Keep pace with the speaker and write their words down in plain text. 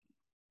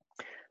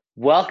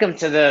Welcome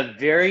to the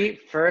very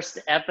first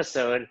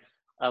episode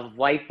of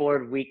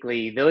Whiteboard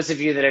Weekly. Those of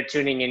you that are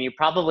tuning in, you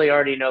probably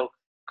already know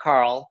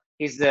Carl.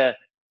 He's the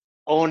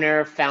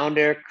owner,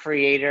 founder,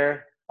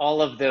 creator,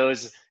 all of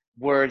those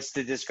words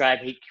to describe.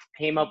 He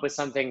came up with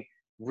something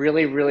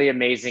really, really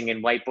amazing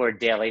in Whiteboard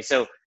Daily.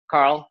 So,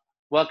 Carl,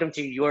 welcome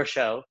to your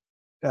show.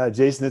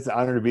 Jason, it's an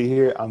honor to be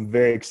here. I'm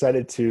very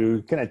excited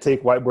to kind of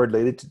take Whiteboard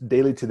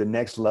Daily to the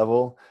next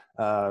level.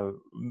 The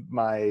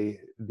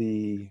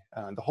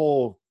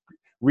whole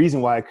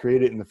reason why I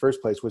created it in the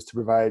first place was to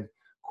provide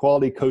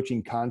quality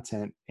coaching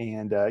content.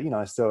 And,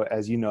 so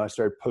as you know, I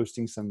started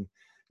posting some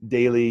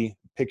daily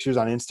pictures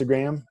on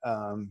Instagram,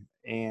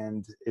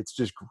 and it's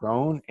just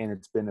grown, and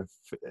it's been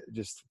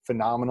just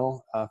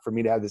phenomenal for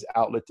me to have this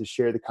outlet to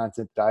share the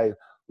content that I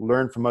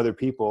learned from other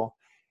people.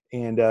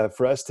 And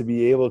for us to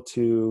be able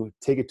to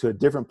take it to a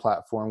different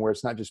platform where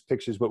it's not just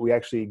pictures, but we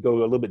actually go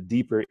a little bit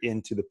deeper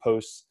into the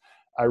posts.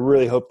 I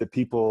really hope that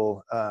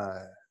people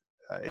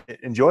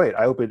enjoy it.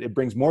 I hope it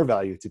brings more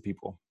value to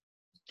people.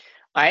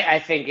 I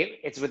think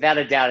it's without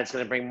a doubt, it's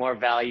going to bring more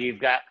value.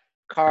 You've got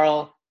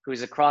Carl,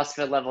 who's a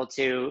CrossFit Level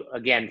 2,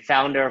 again,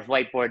 founder of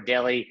Whiteboard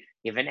Daily.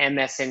 You have an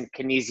MS in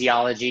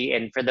kinesiology.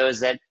 And for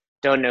those that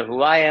don't know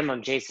who I am,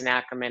 I'm Jason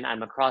Ackerman.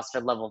 I'm a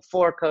CrossFit Level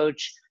 4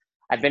 coach.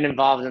 I've been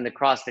involved in the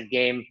CrossFit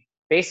game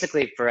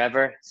basically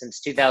forever,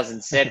 since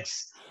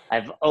 2006.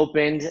 I've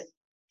opened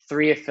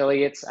 3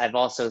 affiliates. I've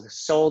also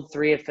sold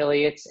 3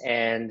 affiliates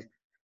and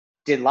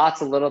did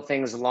lots of little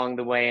things along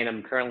the way. And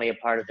I'm currently a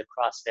part of the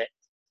CrossFit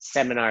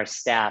seminar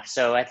staff.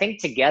 So I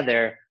think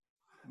together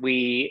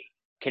we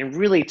can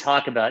really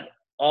talk about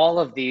all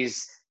of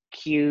these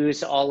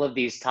cues, all of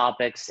these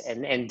topics,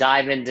 and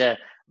dive into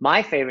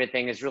my favorite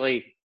thing is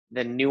really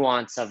the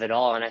nuance of it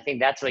all. And I think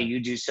that's what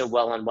you do so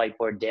well on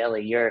Whiteboard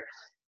Daily. Your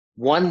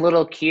one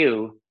little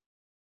cue,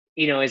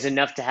 is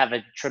enough to have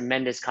a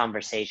tremendous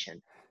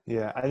conversation.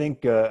 Yeah, I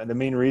think the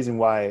main reason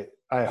why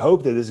I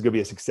hope that this is going to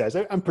be a success,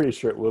 I'm pretty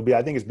sure it will be.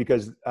 I think it's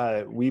because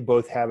we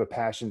both have a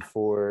passion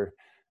for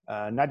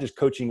not just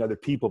coaching other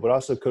people, but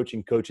also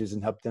coaching coaches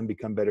and help them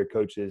become better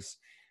coaches.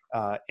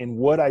 And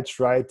what I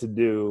try to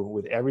do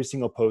with every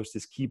single post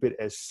is keep it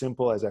as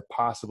simple as I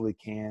possibly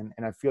can.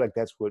 And I feel like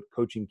that's what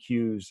coaching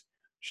cues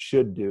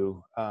should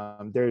do.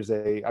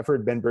 I've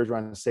heard Ben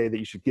Bergeron say that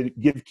you should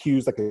give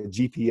cues like a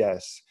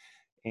GPS.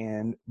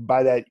 And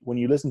by that, when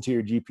you listen to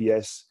your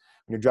GPS,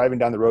 when you're driving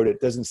down the road,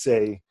 it doesn't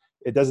say,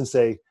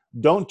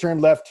 don't turn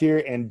left here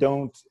and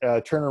don't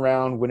turn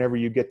around whenever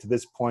you get to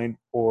this point,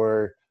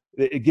 or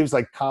it gives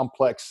like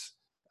complex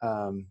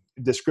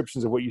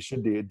descriptions of what you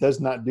should do. It does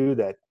not do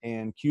that.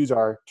 And cues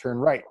are turn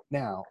right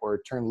now or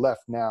turn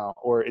left now,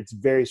 or it's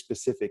very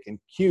specific. And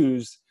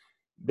cues,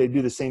 they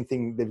do the same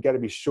thing. They've got to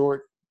be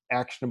short,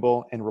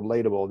 actionable, and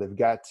relatable. They've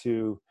got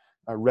to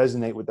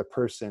resonate with the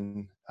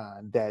person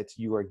that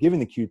you are giving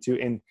the cue to.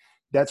 And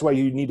that's why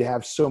you need to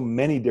have so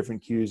many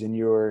different cues in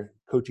your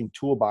coaching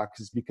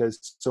toolboxes,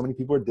 because so many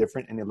people are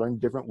different and they learn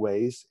different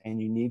ways,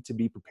 and you need to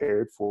be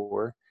prepared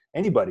for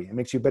anybody. It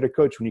makes you a better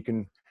coach when you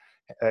can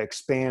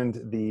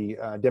expand the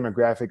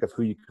demographic of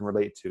who you can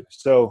relate to.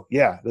 So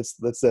yeah, let's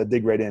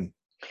dig right in.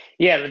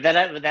 Yeah,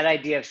 that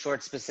idea of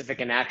short, specific,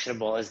 and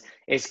actionable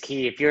is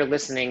key. If you're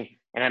listening,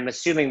 and I'm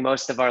assuming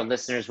most of our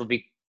listeners will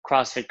be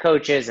CrossFit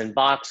coaches and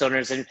box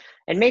owners and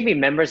maybe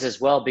members as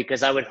well,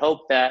 because I would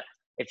hope that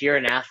if you're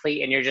an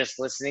athlete and you're just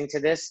listening to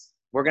this,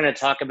 we're going to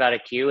talk about a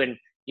cue and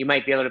you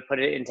might be able to put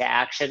it into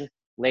action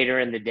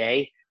later in the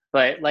day.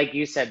 But like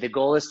you said, the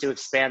goal is to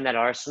expand that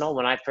arsenal.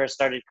 When I first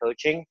started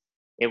coaching,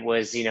 it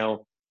was, a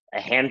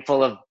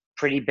handful of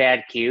pretty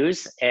bad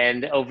cues.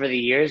 And over the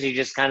years, you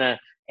just kind of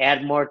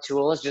add more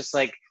tools, just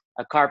like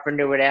a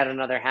carpenter would add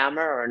another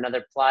hammer or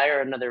another plier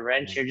or another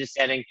wrench. You're just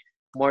adding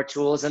more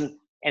tools. And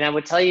I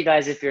would tell you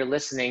guys, if you're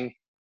listening,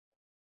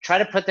 try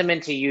to put them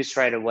into use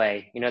right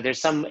away.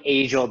 There's some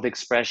age-old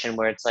expression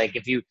where it's like,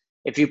 if you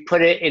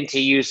put it into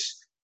use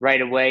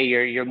right away,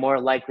 you're more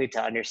likely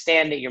to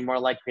understand it. You're more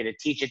likely to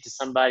teach it to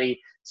somebody.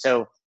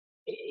 So,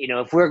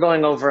 if we're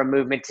going over a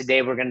movement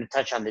today, we're going to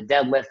touch on the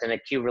deadlift and a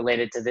cue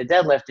related to the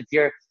deadlift. If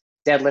you're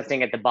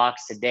deadlifting at the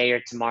box today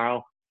or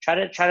tomorrow, try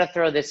to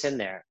throw this in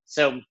there.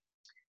 So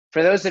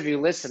for those of you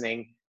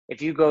listening,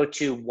 if you go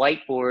to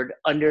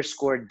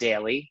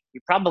Whiteboard_Daily,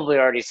 you probably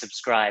already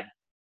subscribe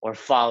or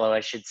follow,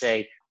 I should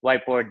say,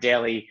 Whiteboard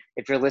Daily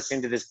if you're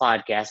listening to this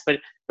podcast. But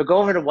go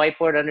over to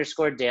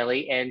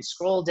Whiteboard_Daily and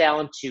scroll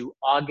down to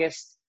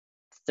August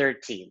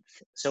 13th.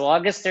 So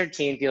August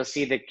 13th, you'll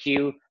see the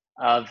cue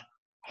of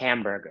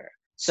hamburger.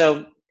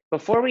 So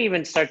before we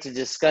even start to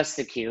discuss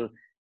the cue,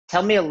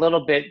 tell me a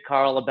little bit,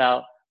 Carl,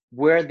 about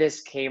where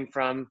this came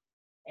from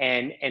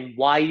and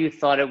why you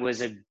thought it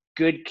was a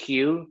good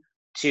cue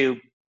to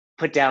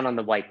put down on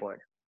the whiteboard.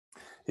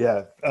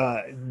 Yeah,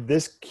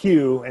 this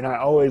cue, and I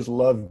always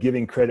love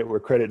giving credit where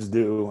credit's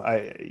due.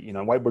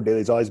 Whiteboard Daily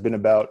has always been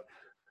about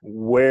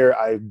where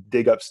I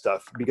dig up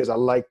stuff, because I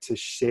like to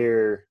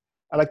share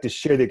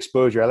the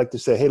exposure. I like to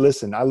say, hey,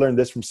 listen, I learned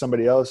this from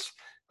somebody else.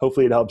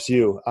 Hopefully it helps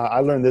you. I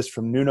learned this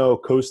from Nuno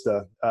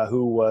Costa,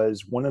 who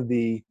was one of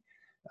the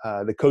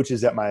the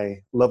coaches at my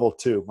level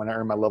 2 when I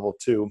earned my level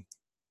 2,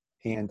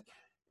 and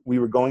we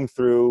were going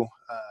through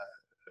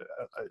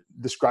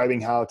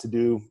describing how to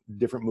do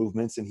different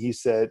movements. And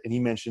he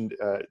mentioned,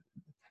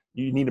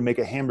 you need to make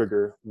a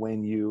hamburger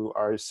when you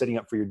are setting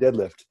up for your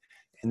deadlift.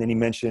 And then he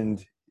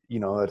mentioned,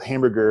 a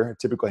hamburger, a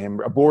typical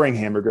hamburger, a boring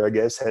hamburger, I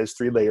guess, has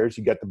 3 layers.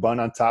 You got the bun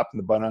on top and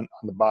the bun on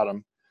the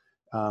bottom.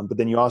 But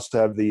then you also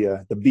have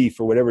the beef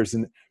or whatever's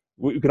in.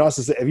 We can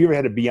also say, have you ever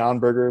had a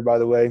Beyond Burger, by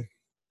the way?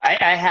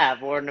 I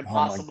have, or an Oh my,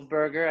 Impossible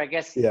Burger, I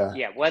guess. yeah.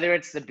 Yeah, whether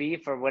it's the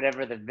beef or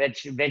whatever the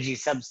veggie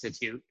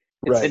substitute,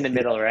 it's in Right. the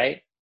middle,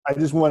 right? I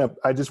just want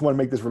to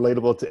make this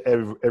relatable to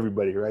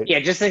everybody, right?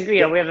 Yeah, just think, we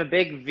have a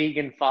big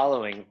vegan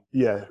following.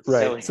 Yeah,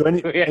 So right. So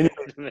anyway,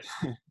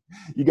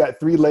 you got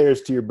 3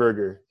 layers to your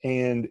burger,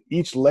 and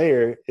each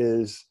layer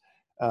is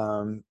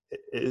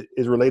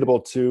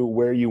relatable to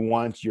where you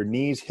want your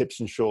knees, hips,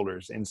 and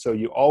shoulders. And so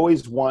you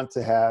always want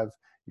to have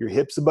your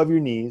hips above your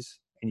knees,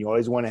 and you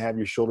always want to have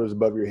your shoulders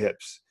above your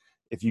hips.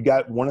 If you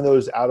got one of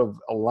those out of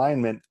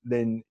alignment,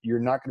 then you're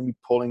not going to be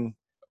pulling,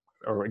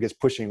 or I guess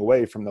pushing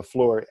away from the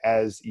floor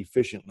as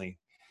efficiently.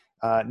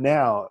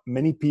 Now,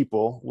 many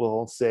people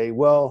will say,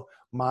 well,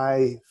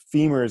 my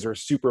femurs are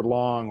super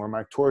long, or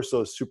my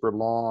torso is super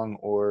long,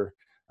 or,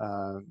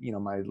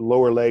 my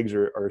lower legs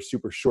are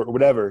super short, or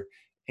whatever.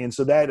 And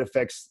so that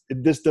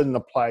this doesn't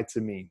apply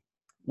to me.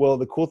 Well,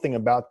 the cool thing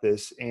about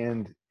this,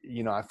 and,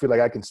 I feel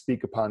like I can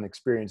speak upon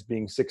experience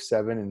being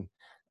 6'7", and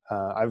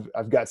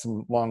I've got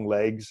some long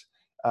legs,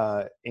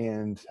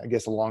 and I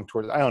guess a long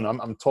torso. I don't know.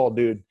 I'm a tall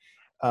dude.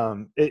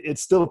 It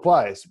still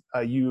applies.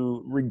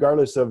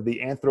 Regardless of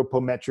the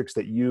anthropometrics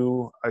that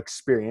you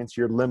experience,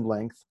 your limb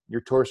length,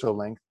 your torso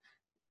length,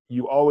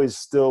 you always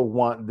still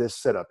want this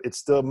setup. It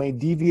still may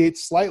deviate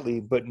slightly,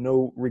 but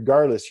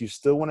regardless, you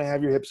still want to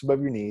have your hips above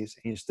your knees,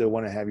 and you still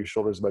want to have your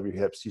shoulders above your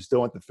hips. You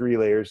still want the 3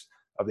 layers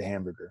of the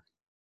hamburger.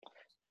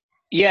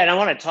 Yeah, and I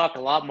want to talk a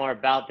lot more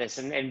about this.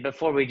 And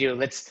before we do,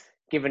 let's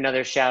give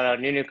another shout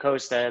out. Nuno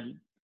Costa,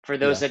 for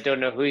those that don't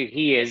know who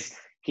he is,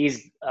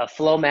 he's a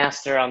flow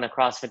master on the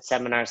CrossFit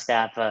seminar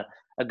staff, a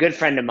good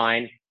friend of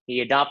mine. He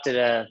adopted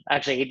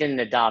actually he didn't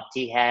adopt.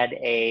 He had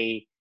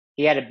a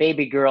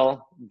baby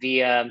girl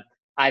via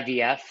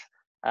IVF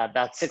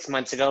about 6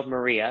 months ago,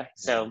 Maria.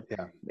 So,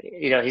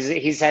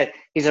 he's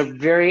a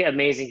very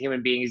amazing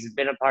human being. He's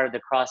been a part of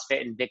the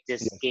CrossFit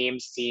Invictus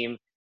Games team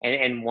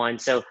and won.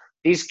 So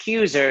these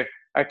cues are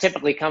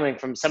typically coming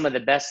from some of the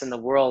best in the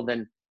world.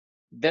 And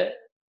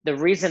the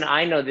reason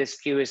I know this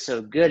cue is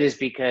so good is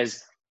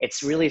because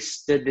it's really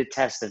stood the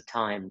test of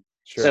time.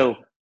 Sure. So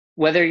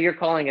whether you're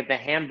calling it the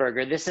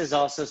hamburger, this is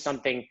also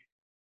something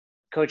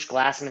Coach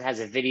Glassman has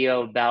a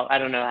video about. I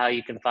don't know how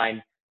you can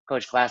find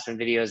Coach Glassman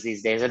videos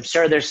these days. I'm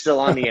sure they're still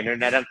on the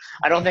internet.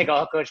 I don't think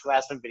all Coach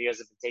Glassman videos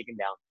have been taken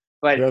down.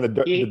 But they're on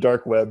the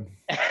dark web.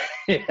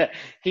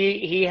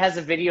 he has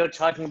a video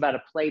talking about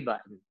a play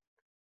button.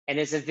 And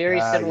it's a very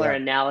similar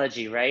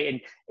analogy, right? And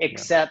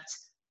except,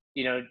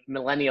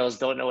 millennials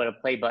don't know what a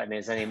play button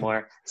is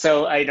anymore.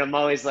 So I'm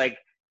always like,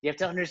 you have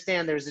to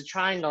understand there's a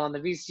triangle on the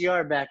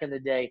VCR back in the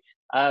day.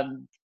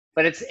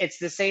 But it's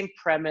the same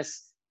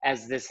premise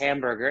as this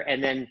hamburger.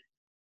 And then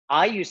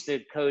I used to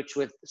coach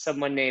with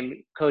someone named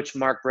Coach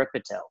Mark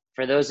Ripito.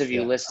 For those of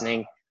you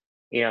listening,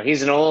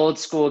 he's an old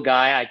school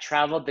guy. I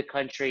traveled the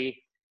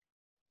country.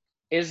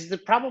 It was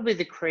probably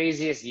the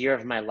craziest year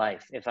of my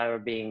life, if I were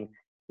being,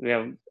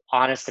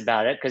 honest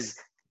about it, because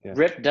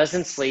Rip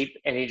doesn't sleep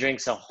and he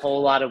drinks a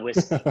whole lot of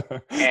whiskey.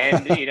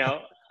 And,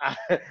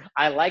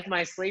 I like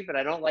my sleep, but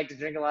I don't like to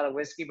drink a lot of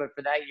whiskey. But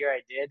for that year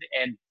I did.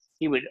 And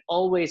he would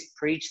always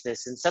preach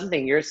this. And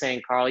something you're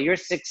saying, Carl, you're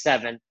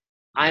 6'7",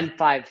 I'm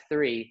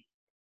 5'3".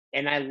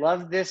 And I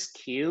love this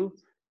cue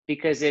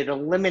because it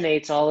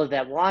eliminates all of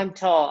that. Well, I'm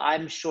tall,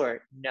 I'm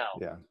short. No,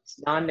 it's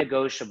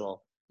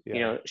non-negotiable.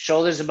 Yeah.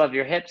 Shoulders above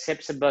your hips,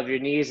 hips above your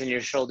knees, and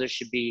your shoulders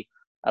should be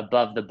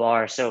above the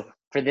bar. So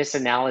for this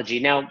analogy,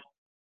 now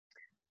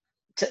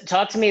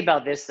talk to me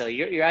about this though.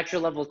 You're at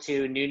your level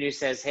 2. Nunu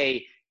says,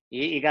 "Hey,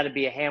 you got to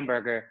be a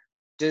hamburger."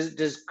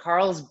 Does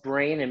Carl's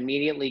brain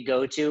immediately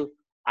go to,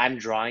 "I'm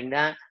drawing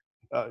that"?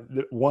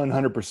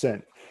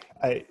 100%.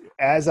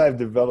 As I've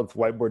developed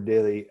Whiteboard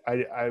Daily,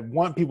 I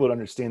want people to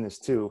understand this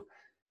too.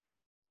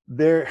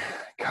 There's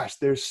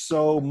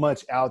so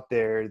much out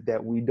there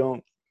that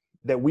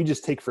we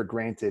just take for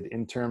granted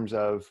in terms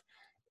of,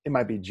 it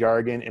might be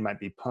jargon, it might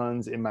be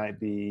puns, it might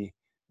be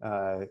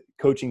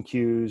coaching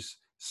cues,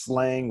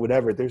 slang,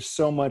 whatever. There's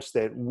so much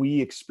that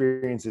we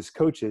experience as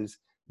coaches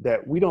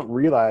that we don't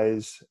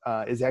realize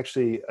is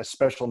actually a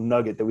special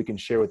nugget that we can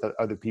share with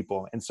other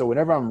people. And so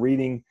whenever I'm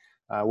reading,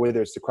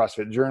 whether it's the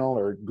CrossFit Journal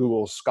or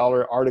Google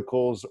Scholar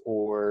articles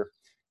or,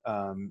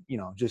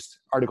 just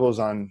articles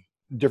on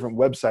different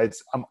websites,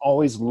 I'm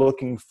always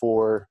looking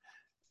for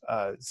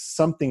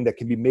something that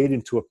can be made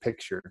into a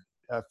picture.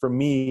 For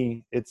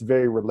me, it's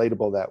very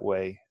relatable that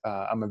way.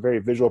 I'm a very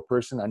visual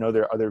person. I know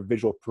there are other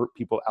visual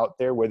people out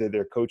there, whether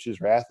they're coaches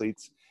or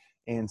athletes.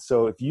 And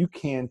so if you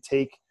can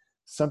take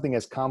something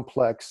as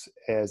complex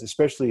as,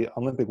 especially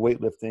Olympic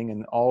weightlifting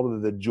and all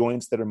of the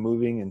joints that are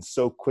moving and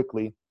so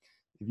quickly,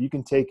 if you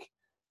can take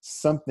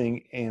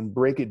something and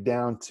break it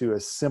down to a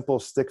simple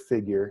stick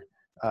figure,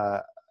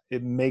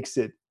 it makes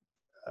it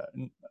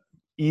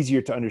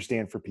easier to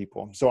understand for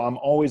people. So I'm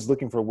always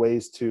looking for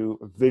ways to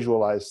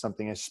visualize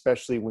something,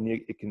 especially when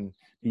it can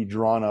be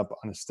drawn up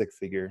on a stick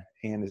figure.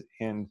 And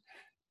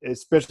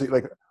especially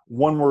like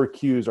one word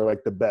cues are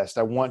like the best.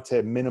 I want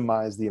to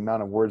minimize the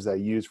amount of words I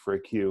use for a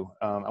cue.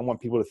 I want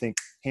people to think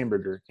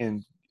hamburger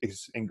and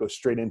go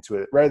straight into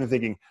it, rather than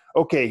thinking,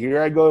 okay,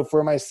 here I go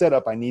for my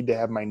setup. I need to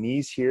have my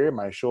knees here,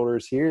 my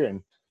shoulders here.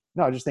 And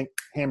no, I just think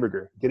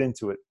hamburger, get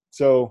into it.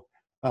 So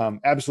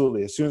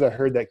absolutely. As soon as I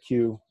heard that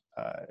cue,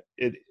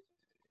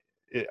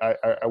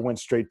 I went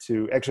straight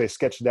to, actually I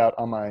sketched it out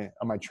on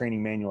my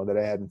training manual that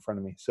I had in front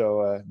of me.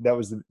 So that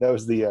was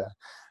the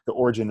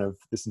origin of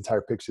this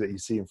entire picture that you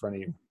see in front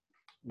of you.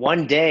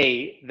 One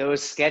day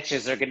those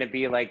sketches are going to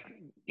be like,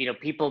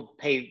 people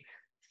pay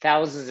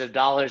thousands of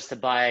dollars to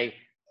buy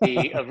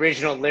the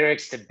original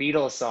lyrics to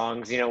Beatles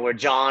songs, where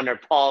John or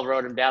Paul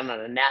wrote them down on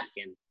a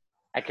napkin.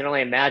 I can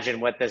only imagine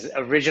what this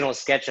original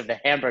sketch of the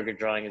hamburger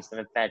drawing is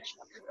going to fetch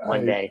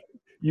one day.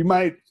 You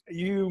might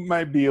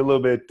be a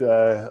little bit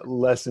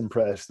less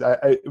impressed.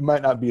 It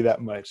might not be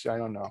that much. I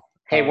don't know.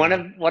 Hey, one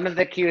of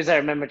the cues I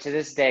remember to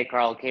this day,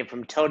 Carl, came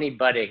from Tony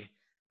Budding.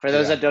 For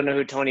those that don't know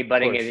who Tony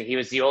Budding is, he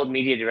was the old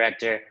media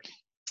director,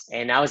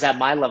 and I was at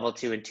my level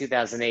too in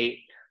 2008.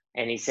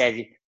 And he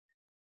said,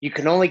 "You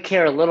can only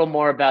care a little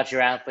more about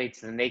your athletes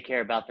than they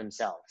care about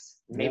themselves."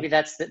 Maybe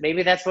that's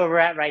where we're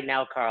at right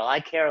now, Carl. I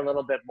care a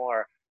little bit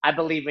more. I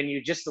believe in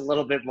you just a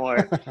little bit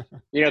more,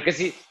 because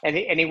he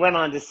went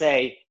on to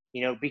say,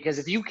 because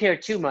if you care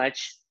too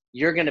much,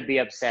 you're going to be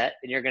upset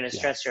and you're going to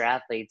stress your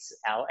athletes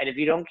out. And if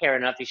you don't care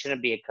enough, you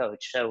shouldn't be a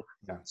coach.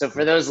 So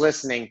for those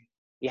listening,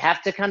 you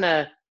have to kind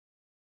of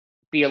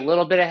be a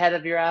little bit ahead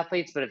of your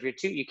athletes, but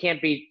if you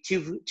can't be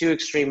too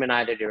extreme in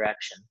either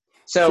direction.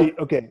 So,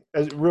 okay,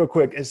 real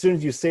quick, as soon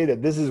as you say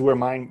that, this is where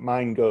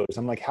mine goes.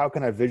 I'm like, how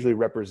can I visually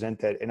represent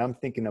that? And I'm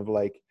thinking of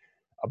like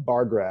a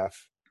bar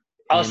graph.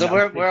 Oh, so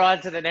we're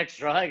on to the next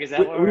drawing. Is that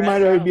what we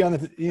might already be on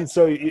the?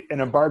 So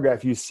in a bar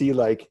graph, you see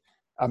like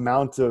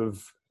amount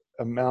of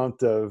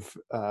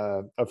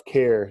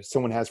care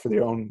someone has for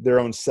their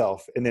own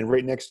self, and then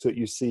right next to it,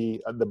 you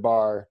see the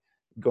bar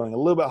going a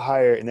little bit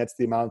higher, and that's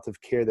the amount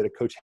of care that a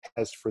coach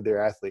has for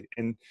their athlete.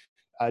 And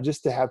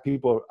just to have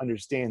people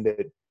understand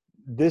that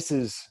this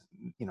is,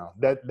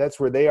 that's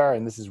where they are,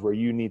 and this is where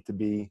you need to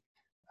be,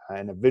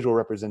 and a visual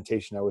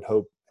representation, I would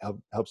hope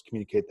helps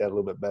communicate that a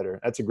little bit better.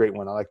 That's a great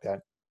one. I like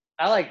that.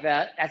 I like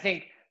that. I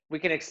think we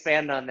can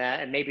expand on that,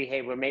 and maybe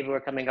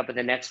we're coming up with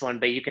the next one,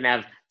 but you can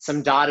have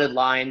some dotted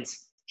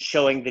lines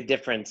showing the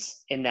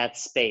difference in that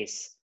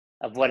space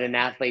of what an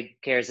athlete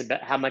cares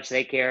about, how much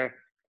they care,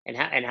 and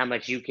how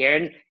much you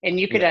care, and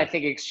you could I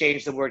think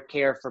exchange the word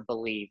care for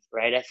believe,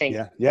 right? I think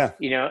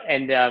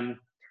and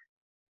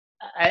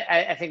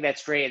I think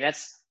that's great, and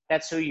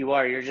that's who you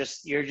are. You're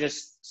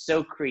just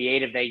so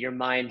creative that your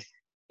mind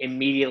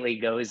immediately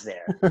goes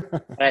there.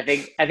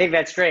 And I think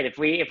that's great. If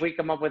we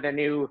come up with a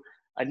new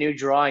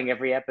drawing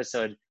every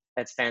episode,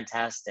 that's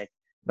fantastic.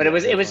 But it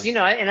was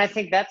and I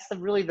think that's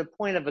really the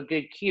point of a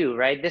good cue,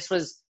 right? This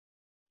was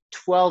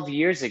 12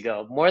 years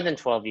ago, more than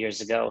 12 years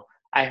ago.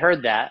 I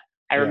heard that.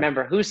 I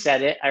remember who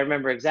said it. I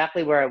remember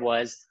exactly where I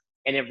was,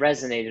 and it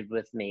resonated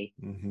with me.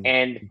 Mm-hmm.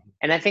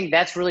 And I think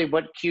that's really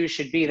what cues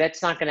should be.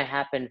 That's not going to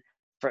happen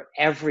for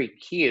every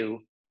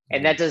cue,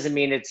 and that doesn't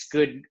mean it's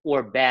good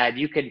or bad.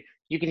 You can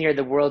hear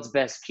the world's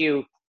best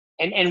cue,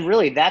 and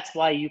really that's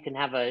why you can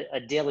have a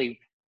daily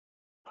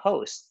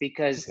post,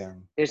 because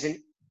there's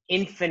an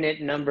infinite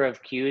number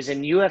of cues,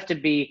 and you have to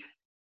be,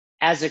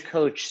 as a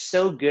coach,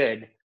 so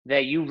good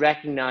that you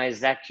recognize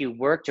that cue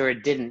worked or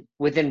it didn't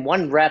within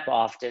one rep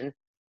often.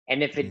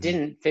 And if it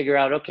didn't, figure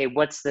out, okay,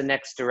 what's the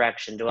next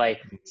direction? Do I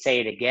say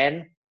it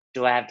again?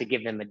 Do I have to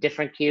give them a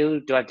different cue?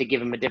 Do I have to give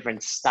them a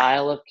different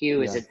style of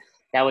cue? Is it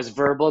that was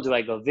verbal? Do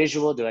I go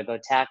visual? Do I go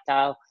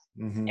tactile?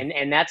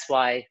 And that's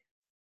why,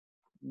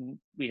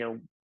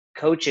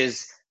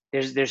 coaches,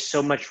 there's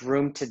so much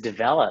room to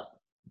develop.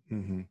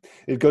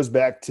 It goes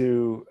back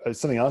to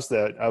something else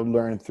that I've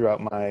learned throughout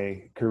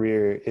my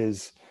career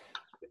is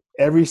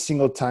every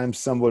single time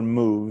someone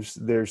moves,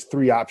 there's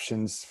three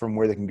options from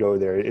where they can go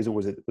there.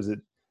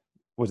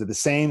 Was it the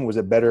same? Was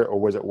it better? Or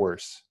was it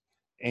worse?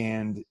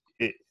 And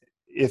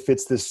if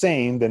it's the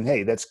same, then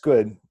hey, that's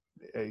good.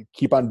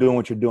 Keep on doing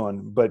what you're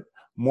doing. But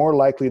more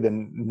likely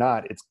than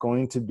not, it's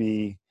going to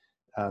be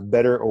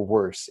better or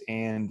worse.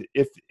 And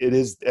if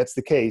that's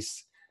the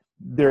case,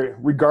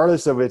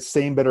 regardless of it's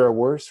same, better, or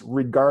worse,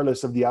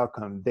 regardless of the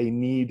outcome,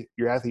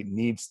 your athlete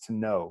needs to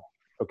know.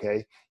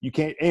 Okay, you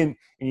can't, and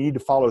you need to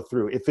follow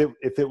through. If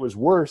it was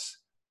worse,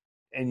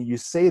 and you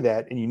say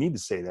that, and you need to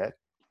say that,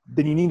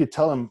 then you need to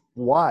tell them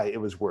why it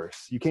was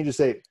worse. You can't just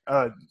say,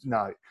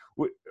 no,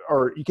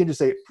 or you can't just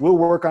say, we'll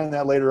work on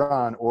that later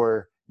on,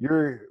 or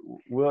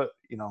we'll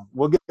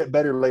get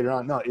better later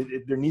on. No,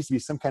 there needs to be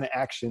some kind of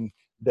action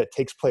that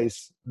takes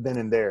place then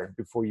and there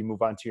before you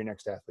move on to your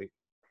next athlete?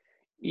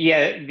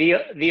 Yeah,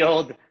 the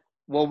old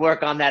we'll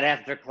work on that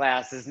after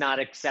class is not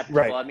acceptable.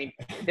 Right. I mean,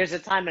 there's a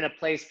time and a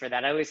place for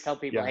that. I always tell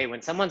people, Yeah. hey,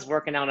 when someone's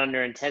working out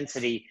under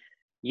intensity,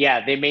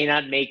 yeah, they may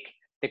not make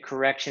the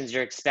corrections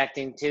you're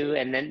expecting to,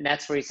 and then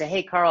that's where you say,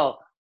 hey, Carl,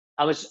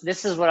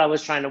 this is what I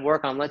was trying to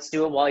work on. Let's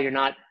do it while you're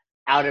not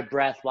out of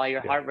breath, while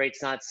your Yeah. heart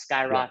rate's not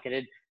Yeah.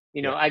 skyrocketed.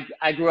 You know, Yeah.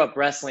 I grew up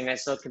wrestling. I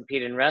still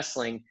compete in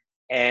wrestling,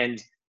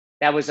 and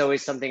that was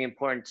always something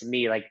important to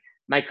me. Like,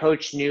 my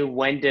coach knew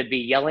when to be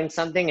yelling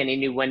something, and he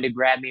knew when to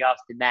grab me off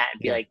the mat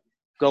and be Yeah. like,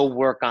 go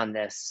work on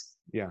this.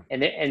 Yeah.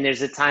 And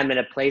there's a time and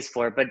a place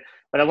for it. But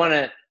I want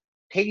to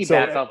So,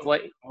 piggyback off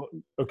what.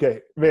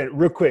 okay, man,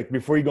 real quick,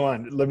 before you go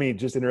on, let me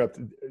just interrupt.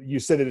 You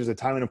said that there's a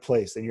time and a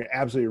place, and you're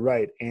absolutely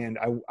right. And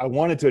I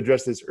wanted to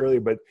address this earlier,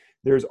 but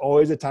there's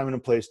always a time and a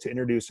place to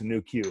introduce a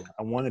new cue.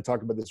 I want to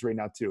talk about this right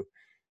now too.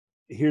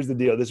 Here's the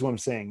deal. This is what I'm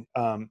saying.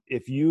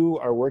 If you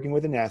are working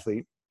with an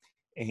athlete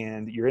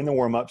and you're in the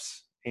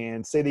warm-ups,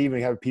 and say they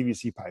even have a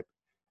PVC pipe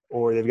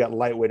or they've got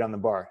lightweight on the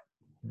bar,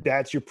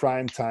 that's your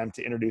prime time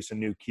to introduce a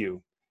new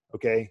cue,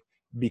 okay?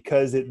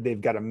 Because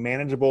they've got a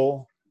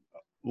manageable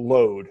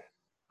load,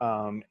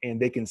 and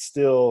they can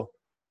still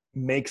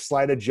make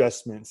slight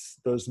adjustments,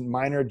 those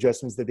minor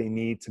adjustments that they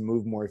need to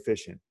move more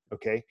efficient,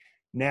 okay?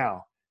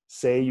 Now,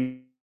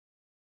 say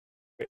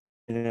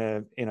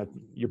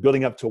you're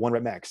building up to a 1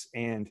 rep max,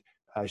 and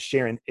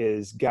Sharon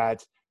she's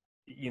got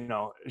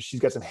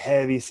some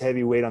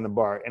heavy weight on the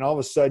bar, and all of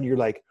a sudden you're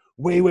like,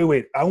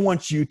 wait, I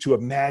want you to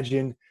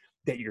imagine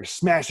that you're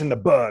smashing the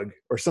bug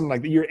or something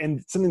like that.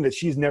 And something that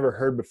she's never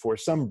heard before,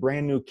 some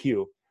brand new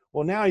cue.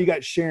 Well, now you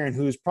got Sharon,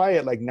 who's probably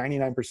at like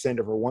 99%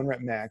 of her 1 rep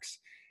max,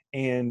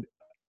 and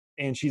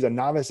she's a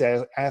novice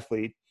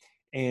athlete.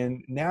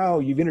 And now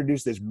you've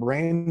introduced this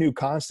brand new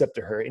concept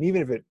to her. And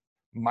even if it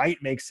might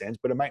make sense,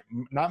 but it might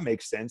not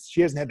make sense,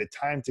 she hasn't had the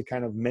time to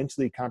kind of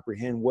mentally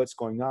comprehend what's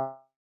going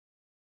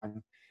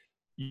on.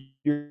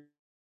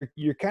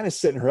 You're kind of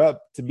setting her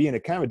up to be in a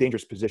kind of a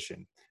dangerous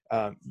position,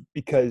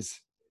 because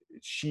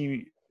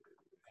she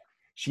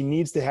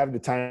needs to have the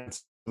time to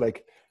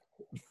like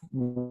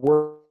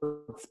work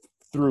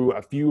through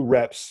a few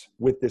reps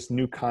with this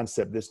new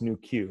concept, this new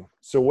cue.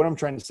 So what I'm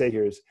trying to say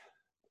here is,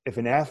 if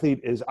an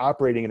athlete is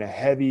operating in a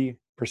heavy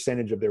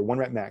percentage of their 1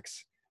 rep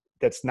max,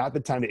 that's not the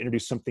time to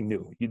introduce something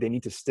new. They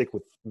need to stick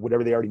with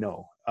whatever they already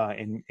know,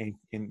 and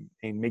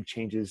make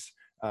changes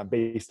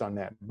based on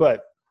that.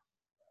 But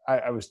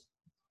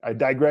I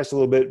digress a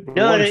little bit. But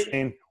No, what I'm no,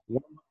 saying,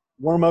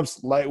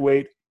 warm-ups,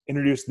 lightweight,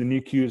 introduce the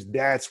new cues.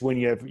 That's when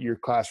you have your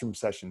classroom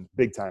session,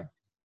 big time.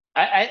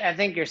 I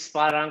think you're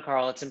spot on,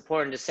 Carl. It's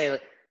important to say,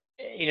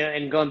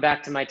 and going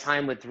back to my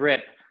time with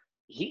Rip,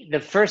 the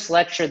first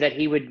lecture that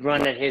he would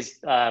run at his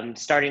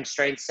starting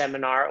strength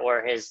seminar,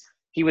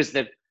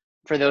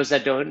 for those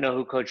that don't know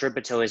who Coach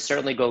Ripito is,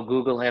 certainly go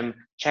Google him,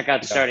 check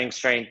out Starting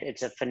Strength.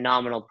 It's a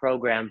phenomenal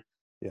program.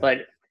 Yeah. But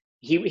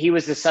he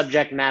was the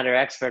subject matter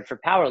expert for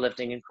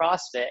powerlifting and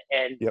CrossFit.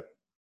 And Yep.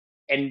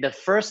 And the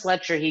first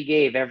lecture he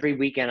gave every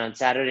weekend on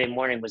Saturday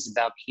morning was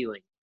about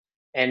cueing.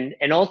 And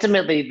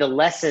ultimately the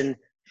lesson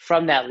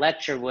from that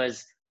lecture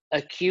was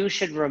a cue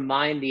should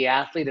remind the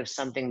athlete of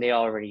something they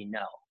already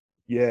know.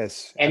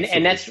 Yes. And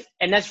absolutely.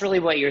 that's really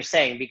what you're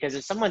saying, because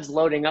if someone's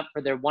loading up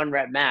for their 1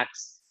 rep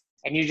max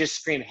and you just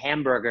scream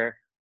hamburger,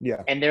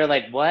 Yeah. and they're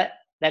like, what?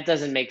 That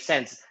doesn't make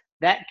sense.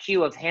 That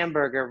cue of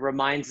hamburger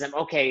reminds them,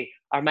 okay,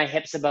 are my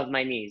hips above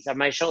my knees? Are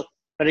my shoulders?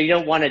 But you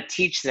don't want to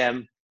teach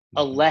them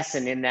a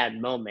lesson in that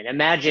moment.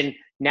 Imagine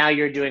now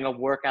you're doing a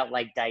workout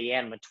like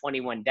Diane with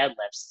 21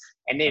 deadlifts,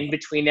 and in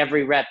between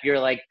every rep, you're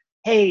like,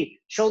 hey,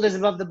 shoulders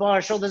above the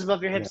bar, shoulders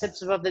above your hips,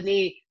 hips above the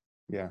knee,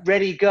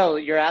 ready, go.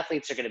 Your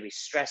athletes are going to be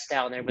stressed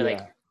out, and they're going to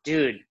be like,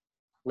 dude,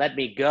 let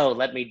me go.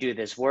 Let me do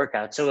this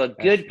workout. So a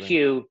good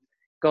cue,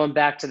 going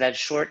back to that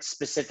short,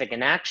 specific,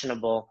 and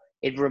actionable,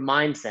 it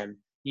reminds them,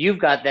 you've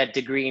got that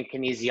degree in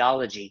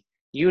kinesiology.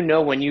 You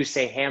know when you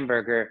say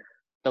hamburger,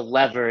 the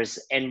levers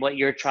and what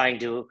you're trying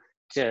to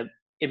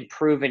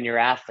improve in your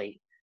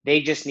athlete.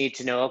 They just need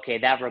to know, okay,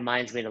 that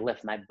reminds me to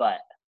lift my butt.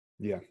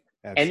 Yeah,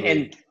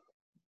 absolutely.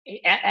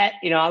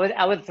 And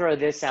I would throw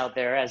this out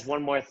there as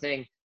one more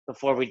thing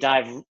before we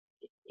dive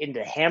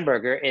into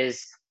hamburger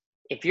is,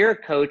 if you're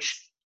a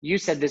coach, you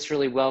said this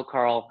really well,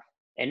 Carl,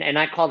 and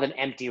I call them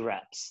empty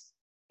reps.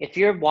 If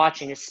you're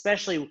watching,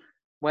 especially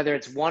whether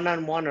it's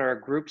one-on-one or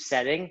a group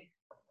setting,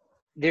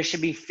 there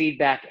should be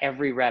feedback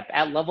every rep.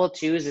 At level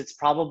 2s, it's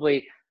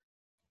probably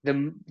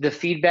the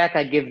feedback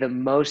I give the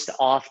most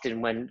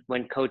often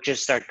when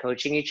coaches start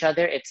coaching each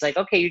other. It's like,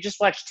 okay, you just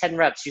watched 10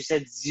 reps. You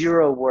said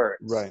 0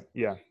 words. Right.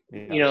 Yeah.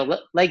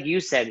 Like you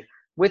said,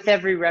 with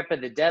every rep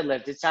of the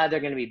deadlift, it's either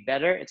going to be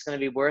better, it's going to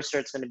be worse, or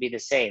it's going to be the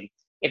same.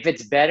 If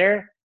it's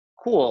better,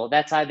 cool.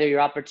 That's either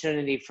your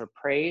opportunity for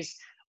praise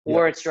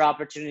or it's your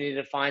opportunity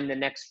to find the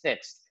next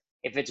fix.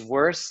 If it's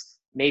worse,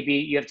 maybe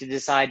you have to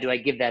decide, do I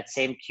give that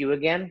same cue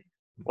again,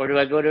 or do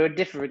I go to a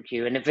different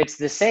cue? And if it's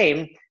the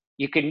same,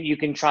 you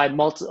can try a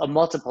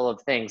multiple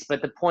of things.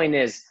 But the point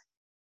is,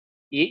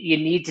 you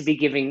need to be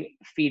giving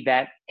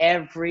feedback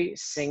every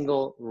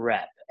single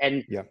rep.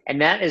 Yeah.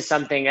 And that is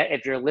something,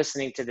 if you're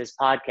listening to this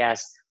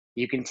podcast,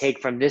 you can take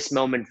from this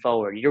moment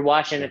forward. You're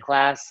watching a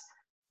class,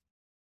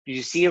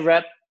 you see a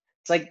rep.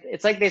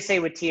 It's like they say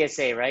with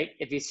TSA, right?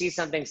 If you see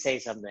something, say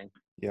something.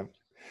 Yeah.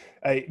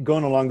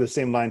 Going along the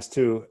same lines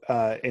too,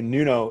 and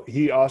Nuno,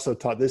 he also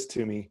taught this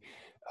to me.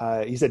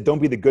 He said,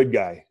 "Don't be the good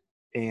guy."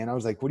 And I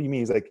was like, "What do you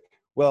mean?" He's like,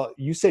 "Well,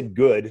 you said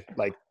good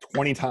like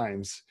 20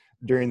 times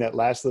during that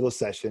last little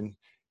session.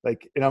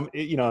 Like, and I'm,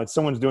 if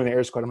someone's doing the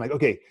air squat, I'm like,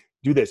 okay,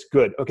 do this.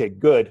 Good. Okay,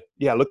 good.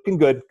 Yeah, looking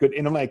good. Good."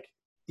 And I'm like,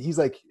 he's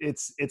like,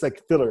 it's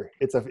like filler.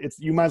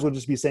 You might as well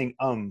just be saying,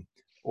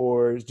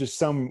 or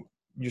just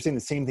you're saying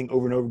the same thing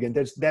over and over again.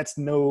 That's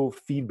no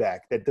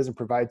feedback. That doesn't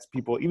provide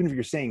people, even if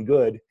you're saying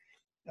good,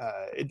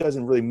 it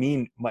doesn't really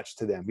mean much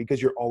to them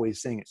because you're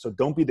always saying it. So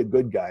don't be the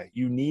good guy.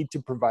 You need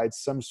to provide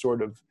some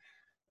sort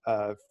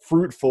of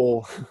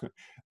fruitful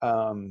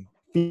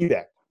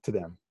feedback to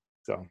them.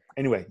 So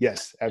anyway,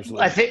 yes,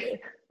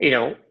 absolutely.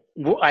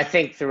 I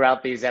think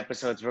throughout these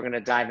episodes, we're going to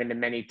dive into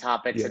many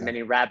topics and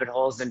many rabbit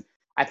holes. And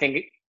I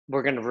think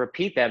we're going to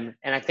repeat them.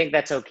 And I think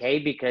that's okay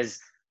because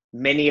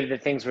many of the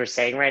things we're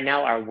saying right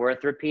now are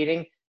worth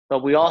repeating,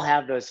 but we all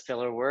have those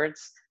filler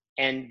words.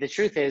 And the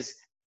truth is,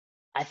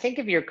 I think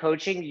if you're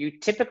coaching, you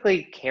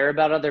typically care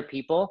about other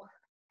people.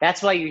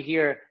 That's why you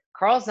hear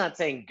Carl's not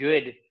saying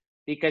good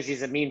because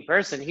he's a mean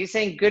person. He's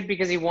saying good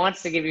because he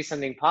wants to give you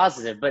something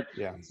positive. But,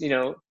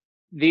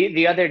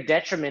 the other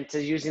detriment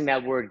to using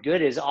that word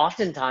good is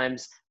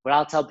oftentimes what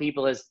I'll tell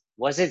people is,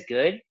 was it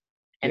good?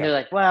 And they're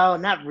like, well,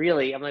 not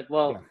really. I'm like,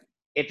 well,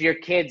 if your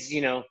kids,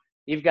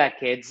 you've got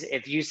kids,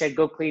 if you said,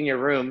 go clean your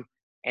room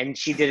and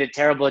she did a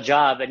terrible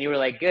job and you were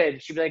like,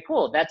 good, she'd be like,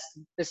 cool, that's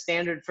the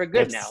standard for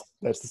good now.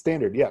 That's the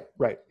standard. Yeah,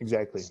 right.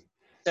 Exactly.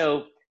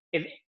 So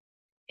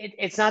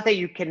it's not that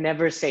you can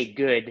never say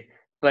good,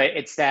 but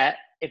it's that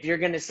if you're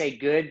going to say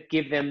good,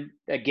 give them,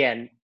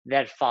 again,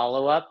 that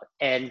follow-up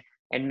and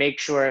make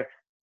sure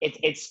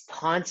it's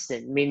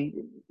constant. I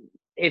mean,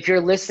 if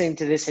you're listening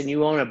to this and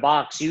you own a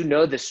box, you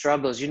know the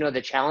struggles, you know the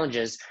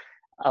challenges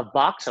of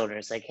box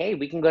owners. Like, hey,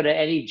 we can go to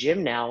any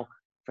gym now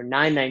for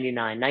 $9.99,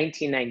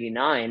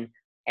 $19.99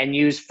 and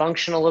use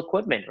functional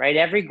equipment, right?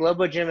 Every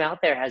Globo gym out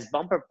there has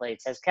bumper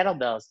plates, has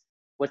kettlebells.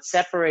 What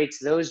separates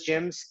those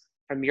gyms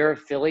from your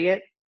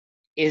affiliate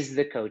is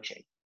the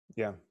coaching.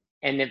 Yeah.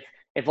 And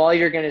if all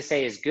you're going to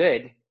say is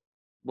good,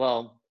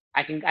 well,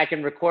 I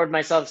can record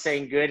myself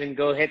saying good and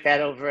go hit that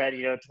over at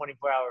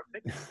 24-hour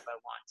fitness if I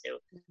want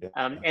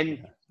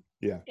to.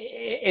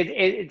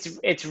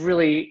 It's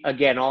really,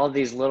 again, all of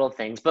these little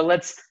things. But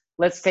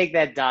let's take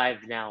that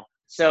dive now.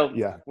 So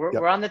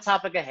we're on the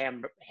topic of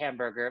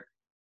hamburger,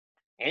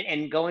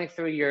 and going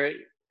through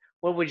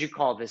what would you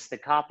call this? The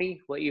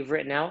copy, what you've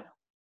written out?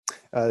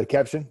 The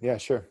caption, yeah,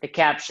 sure. The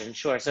caption,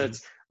 sure. So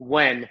it's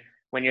when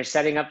you're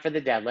setting up for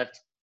the deadlift,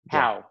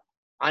 how.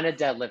 On a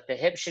deadlift, the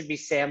hips should be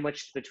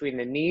sandwiched between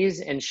the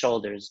knees and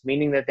shoulders,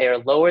 meaning that they are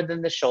lower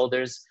than the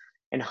shoulders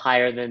and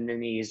higher than the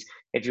knees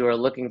if you are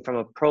looking from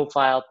a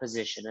profile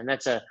position. And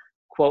that's a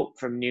quote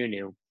from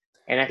Nunu.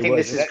 And I think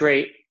this is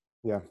great.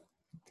 Yeah.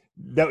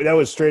 That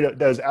was straight up.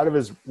 That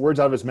was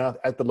words out of his mouth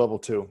at the level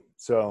 2.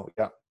 So,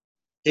 yeah.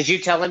 Did you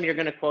tell him you're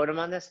going to quote him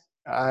on this?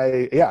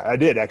 I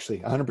did actually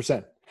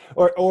 100%.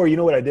 Or you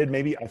know what I did?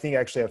 Maybe I think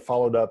actually I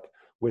followed up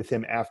with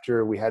him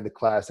after we had the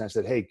class and I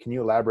said, hey, can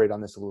you elaborate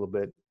on this a little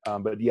bit?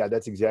 But yeah,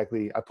 that's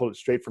exactly, I pulled it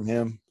straight from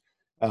him,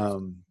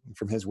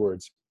 from his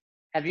words.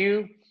 Have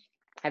you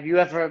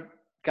ever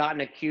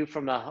gotten a cue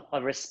from a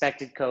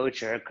respected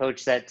coach or a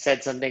coach that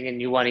said something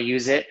and you want to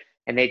use it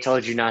and they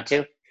told you not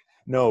to?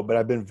 No, but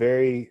I've been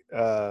very,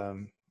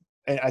 and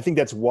I think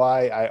that's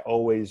why I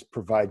always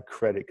provide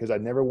credit, because I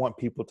never want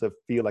people to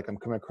feel like I'm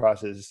coming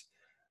across as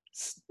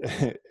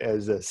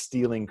a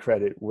stealing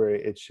credit where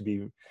it should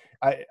be.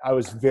 I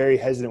was very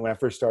hesitant when I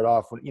first started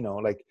off,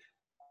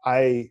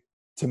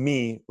 to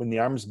me, when the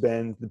arms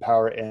bend, the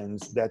power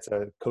ends, that's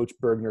a Coach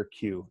Bergner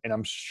cue. And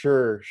I'm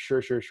sure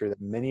that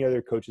many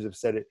other coaches have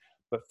said it.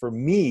 But for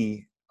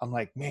me, I'm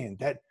like, man,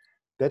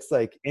 that's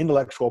like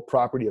intellectual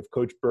property of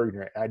Coach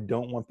Bergner. I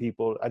don't want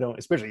people,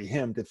 especially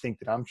him, to think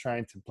that I'm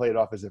trying to play it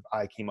off as if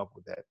I came up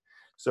with that.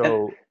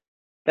 So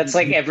that's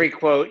like every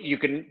quote you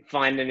can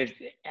find an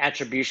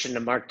attribution to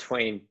Mark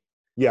Twain.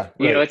 Yeah.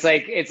 Right.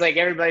 It's like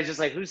everybody's just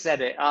like, who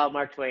said it? Oh,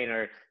 Mark Twain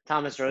or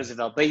Thomas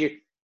Roosevelt. But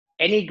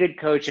any good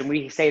coach, and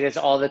we say this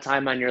all the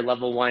time on your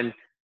level 1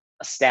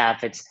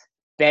 staff, it's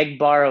beg,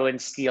 borrow,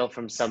 and steal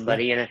from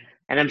somebody. Yeah.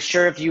 And I'm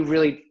sure if you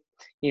really,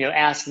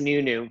 ask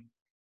Nunu,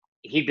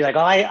 he'd be like,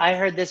 oh, I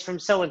heard this from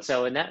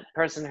so-and-so, and that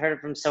person heard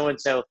it from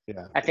so-and-so.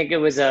 Yeah. I think it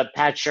was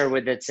Pat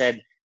Sherwood that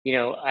said,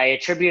 I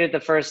attribute it the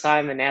first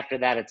time, and after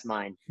that, it's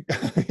mine.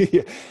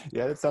 Yeah,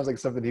 that sounds like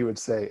something he would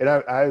say.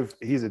 And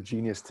he's a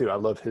genius too. I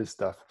love his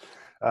stuff.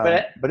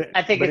 But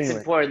I think it's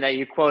important that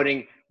you're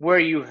quoting where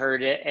you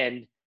heard it,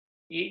 and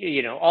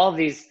all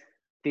these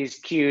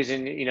cues,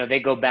 and they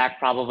go back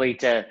probably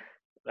to,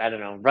 I don't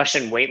know,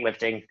 Russian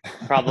weightlifting,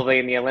 probably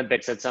in the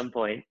Olympics at some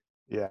point.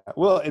 Yeah.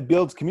 Well, it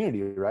builds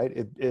community, right?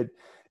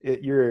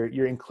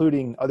 You're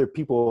including other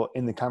people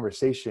in the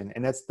conversation.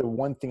 And that's the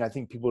one thing I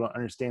think people don't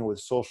understand with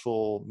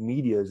social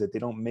media is that they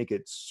don't make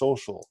it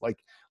social. Like,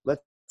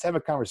 let's have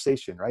a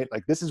conversation, right?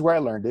 Like, this is where I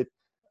learned it.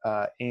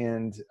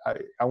 And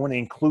I want to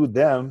include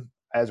them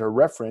as a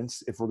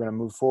reference if we're going to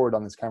move forward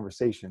on this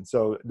conversation.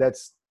 So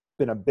that's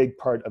been a big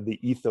part of the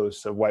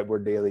ethos of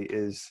Whiteboard Daily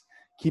is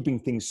keeping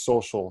things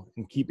social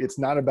and it's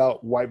not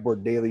about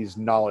Whiteboard Daily's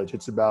knowledge.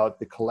 It's about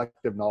the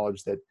collective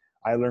knowledge that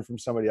I learned from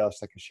somebody else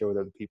that I can share with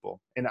other people.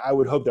 And I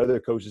would hope that other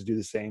coaches do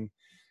the same.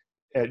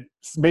 And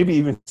maybe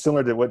even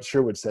similar to what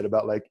Sherwood said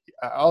about like,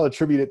 I'll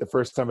attribute it the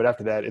first time, but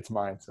after that it's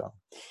mine. So,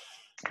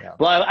 yeah.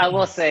 Well, I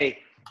will say,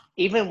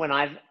 even when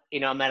I'm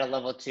at a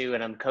level 2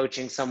 and I'm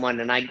coaching someone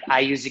and I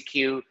use a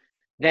cue,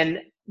 then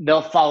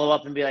they'll follow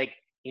up and be like,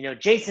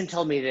 Jason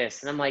told me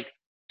this. And I'm like,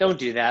 don't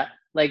do that.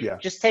 Like, Yeah.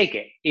 just take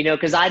it,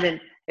 because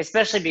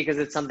especially because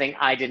it's something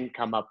I didn't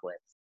come up with.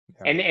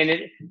 Yeah.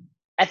 And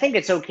I think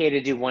it's okay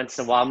to do once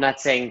in a while. I'm not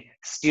saying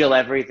steal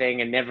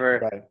everything and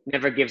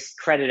never gives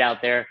credit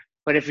out there.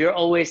 But if you're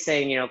always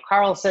saying,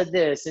 Carl said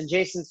this and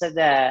Jason said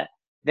that,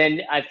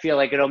 then I feel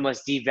like it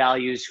almost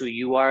devalues who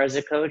you are as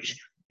a coach.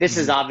 This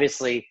is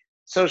obviously,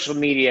 social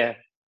media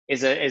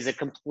is a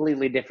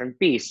completely different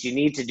beast. You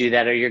need to do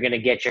that or you're going to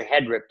get your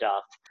head ripped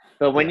off.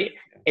 But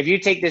if you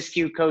take this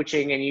cue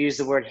coaching and you use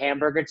the word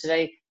hamburger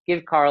today,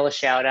 give Carl a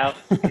shout out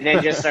and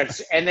then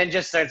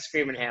just start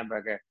screaming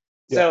hamburger.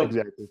 Yeah, so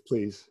exactly.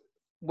 Please.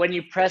 When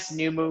you press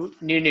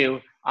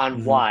new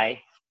on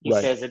why, he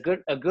says a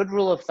good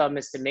rule of thumb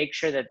is to make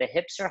sure that the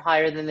hips are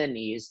higher than the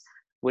knees,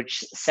 which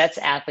sets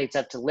athletes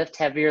up to lift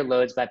heavier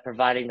loads by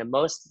providing the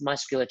most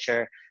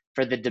musculature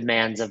for the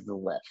demands of the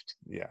lift.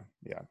 Yeah.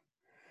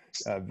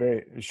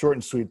 Very short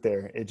and sweet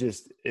there.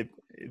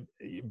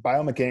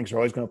 Biomechanics are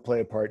always going to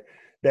play a part.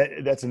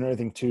 That's another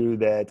thing too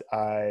that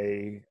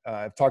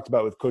I've talked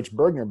about with Coach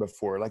Bergner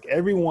before. Like,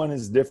 everyone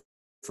is different.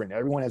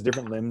 Everyone has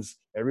different limbs.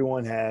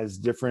 Everyone has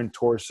different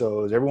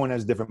torsos. Everyone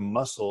has different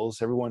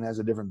muscles. Everyone has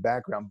a different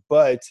background.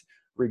 But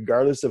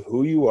regardless of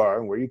who you are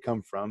and where you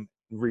come from,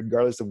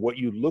 regardless of what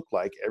you look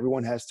like,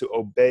 everyone has to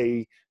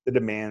obey the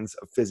demands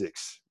of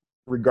physics.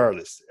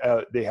 Regardless,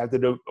 they have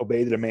to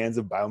obey the demands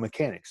of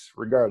biomechanics.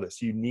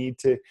 Regardless, you need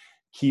to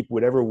keep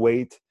whatever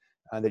weight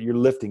that you're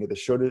lifting at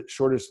the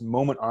shortest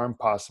moment arm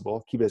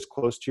possible. Keep it as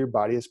close to your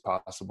body as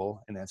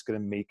possible, and that's going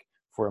to make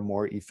for a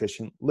more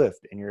efficient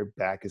lift, and your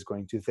back is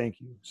going to thank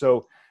you.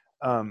 So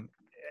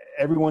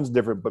everyone's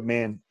different, but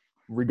man,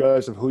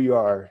 regardless of who you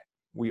are,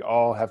 we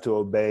all have to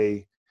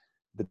obey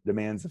the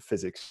demands of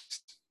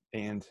physics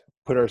and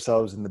put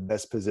ourselves in the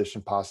best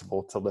position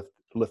possible to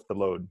lift the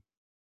load.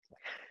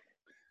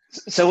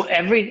 So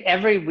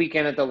every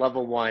weekend at the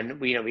level 1,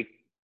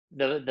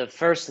 the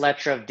first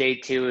lecture of day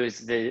 2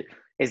 is the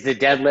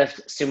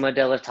deadlift, sumo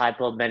deadlift, high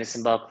pull,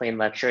 medicine ball clean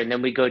lecture, and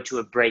then we go to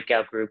a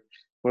breakout group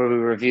where we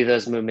review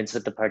those movements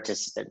with the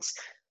participants.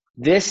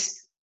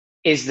 This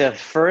is the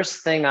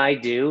first thing I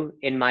do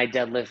in my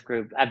deadlift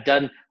group. I've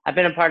been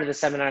a part of the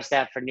seminar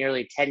staff for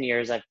nearly 10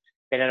 years. I've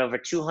been at over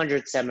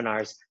 200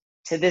 seminars.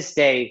 To this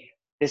day,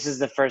 this is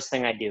the first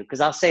thing I do.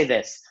 Because I'll say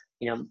this,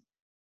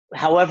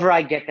 however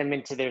I get them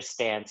into their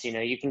stance,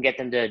 you can get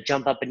them to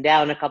jump up and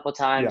down a couple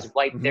times,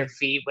 wipe their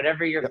feet,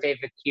 whatever your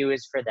favorite cue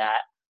is for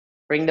that.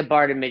 Bring the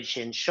bar to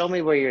mid-shin. Show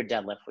me where your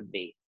deadlift would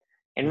be.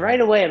 And right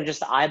away, I'm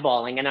just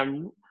eyeballing, and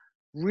I'm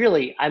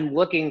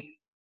looking.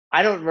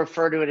 I don't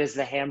refer to it as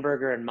the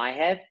hamburger in my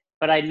head,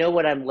 but I know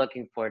what I'm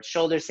looking for. It's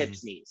shoulders,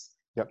 hips, knees.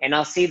 Yep. And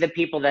I'll see the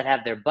people that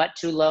have their butt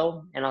too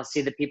low, and I'll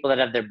see the people that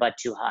have their butt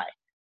too high.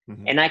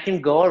 And I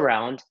can go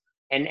around,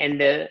 and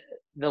the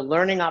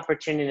learning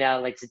opportunity that I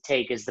like to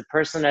take is the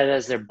person that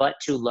has their butt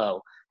too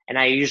low. And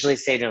I usually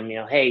say to them,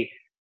 hey,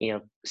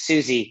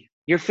 Susie,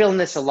 you're feeling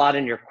this a lot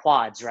in your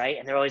quads, right?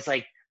 And they're always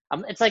like,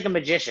 it's like a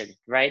magician,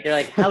 right? They're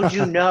like, how'd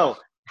you know?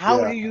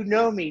 How do you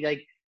know me?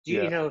 Like,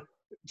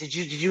 did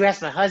you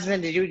ask my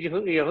husband? Who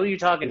are you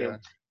talking to?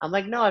 I'm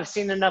like, no, I've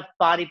seen enough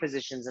body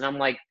positions. And I'm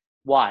like,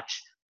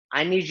 watch,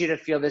 I need you to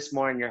feel this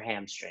more in your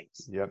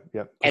hamstrings.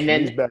 Yep. And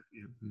then,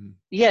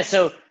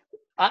 so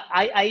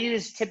I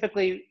use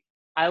typically,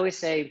 I always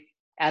say,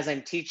 as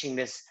I'm teaching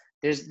this,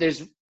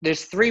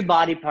 there's 3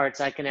 body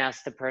parts I can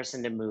ask the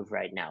person to move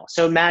right now.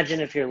 So imagine,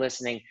 if you're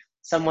listening,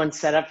 someone's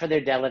set up for their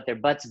deadlift, their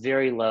butt's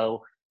very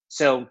low.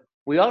 So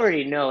we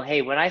already know,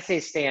 hey, when I say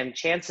stand,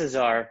 chances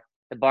are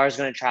the bar is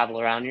going to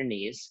travel around your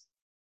knees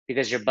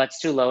because your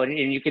butt's too low. And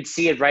you can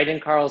see it right in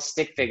Carl's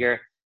stick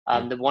figure,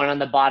 the one on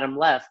the bottom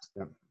left.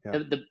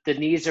 The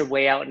knees are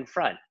way out in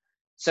front.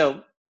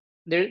 So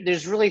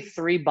there's really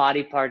 3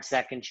 body parts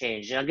that can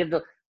change. And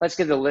let's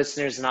give the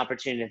listeners an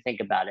opportunity to think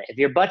about it. If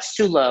your butt's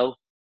too low,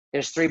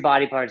 there's 3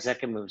 body parts that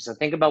can move. So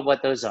think about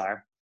what those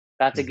are.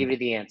 About to give you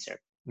the answer.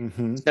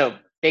 So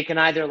they can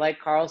either, like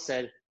Carl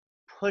said,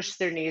 push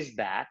their knees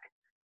back,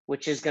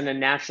 which is going to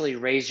naturally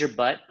raise your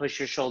butt, push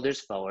your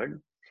shoulders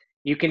forward.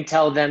 You can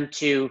tell them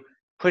to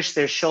push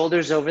their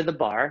shoulders over the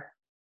bar,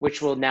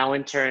 which will now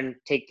in turn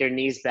take their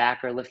knees back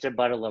or lift their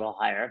butt a little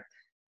higher.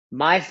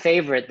 My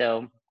favorite,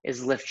 though,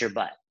 is lift your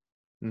butt.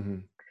 Mm-hmm.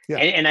 Yeah.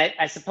 And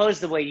I suppose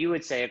the way you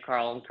would say it,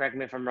 Carl, and correct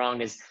me if I'm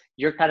wrong, is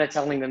you're kind of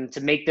telling them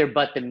to make their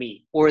butt the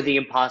meat or the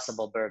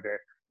Impossible Burger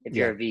if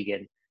you're Yeah. a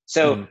vegan.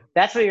 So Mm-hmm.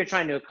 that's what you're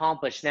trying to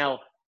accomplish. Now,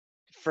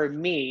 for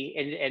me,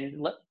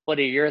 and what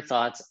are your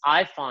thoughts?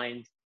 I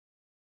find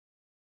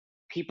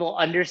people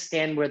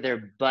understand where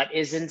their butt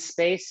is in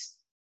space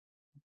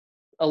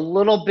a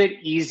little bit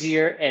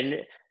easier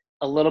and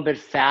a little bit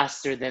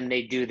faster than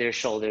they do their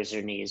shoulders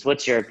or knees.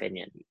 What's your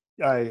opinion?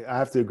 I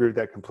have to agree with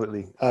that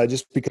completely.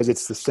 Just because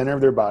it's the center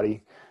of their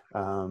body,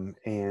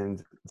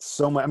 and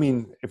so much. I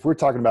mean, if we're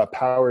talking about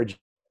power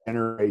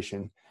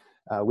generation,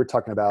 we're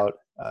talking about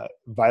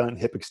violent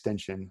hip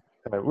extension.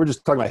 We're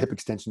just talking about hip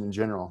extension in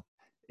general,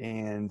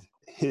 and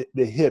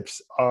the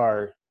hips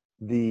are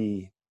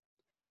the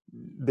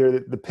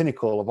they're the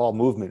pinnacle of all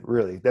movement.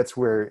 Really, that's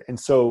where. And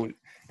so,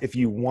 if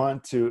you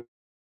want to,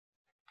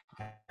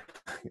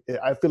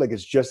 I feel like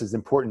it's just as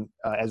important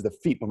as the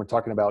feet when we're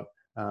talking about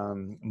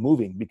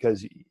moving,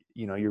 because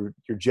you're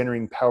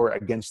generating power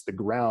against the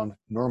ground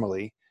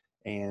normally,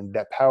 and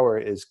that power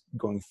is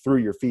going through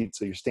your feet.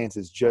 So your stance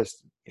is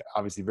just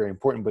obviously very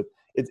important, but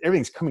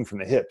everything's coming from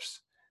the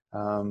hips.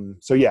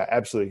 So yeah,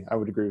 absolutely, I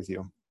would agree with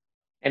you.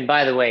 And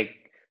by the way,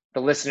 the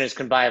listeners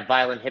can buy a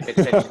Violent Hip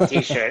Extension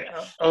T-shirt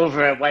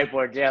over at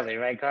Whiteboard Daily,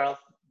 right, Carl?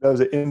 That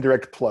was an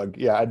indirect plug.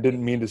 Yeah, I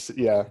didn't mean to.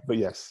 Yeah, but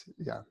yes,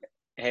 yeah.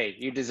 Hey,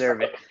 you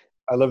deserve it.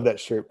 I love that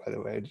shirt, by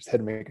the way. I just had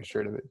to make a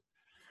shirt of it.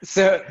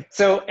 And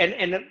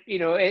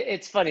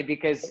it's funny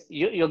because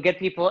you'll get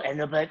people and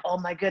they'll be like, oh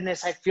my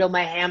goodness, I feel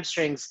my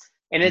hamstrings.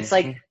 And it's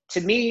Mm-hmm. like,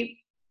 to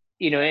me,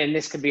 and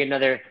this could be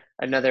another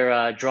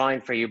drawing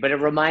for you, but it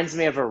reminds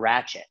me of a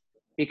ratchet,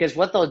 because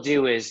what they'll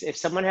do is if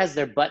someone has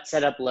their butt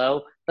set up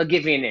low, they'll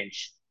give you an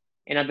inch.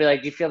 And I'll be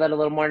like, do you feel that a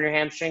little more in your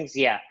hamstrings?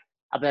 Yeah.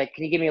 I'll be like,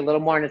 can you give me a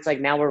little more? And it's like,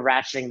 now we're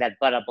ratcheting that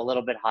butt up a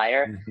little bit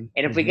higher. Mm-hmm.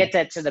 And if we Mm-hmm. get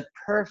that to the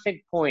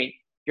perfect point,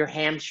 your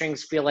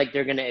hamstrings feel like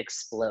they're going to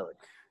explode.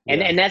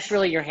 And, Yeah. and that's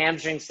really your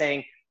hamstring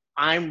saying,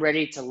 I'm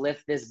ready to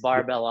lift this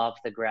barbell off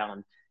the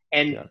ground.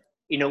 And,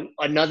 Yeah.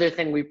 Another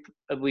thing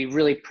we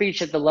really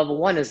preach at the level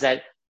 1 is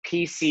that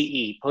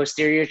PCE,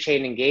 posterior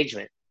chain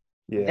engagement.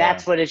 Yeah.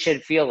 That's what it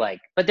should feel like.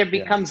 But there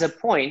Yeah. becomes a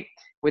point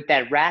with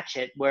that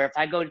ratchet where if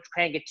I go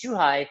crank it too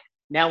high,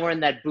 now we're in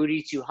that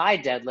booty too high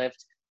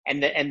deadlift,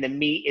 and the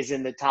meat is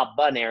in the top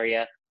bun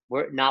area,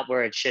 not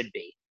where it should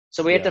be.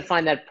 So we have Yeah. to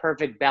find that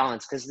perfect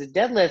balance, because the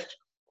deadlift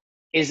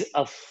is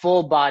a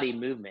full body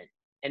movement.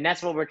 And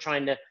that's what we're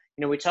trying to,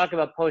 we talk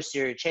about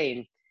posterior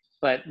chain,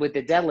 but with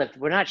the deadlift,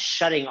 we're not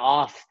shutting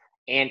off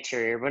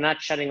anterior. We're not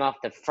shutting off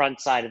the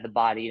front side of the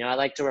body. I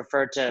like to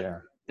refer to Yeah.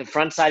 the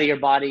front side of your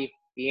body.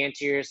 The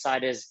anterior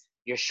side is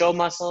your show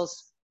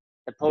muscles.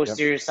 The Yep.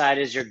 posterior side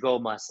is your go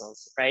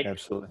muscles, right?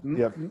 Absolutely.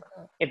 Yep.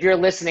 If you're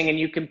listening and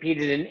you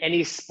competed in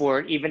any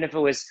sport, even if it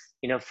was,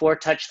 4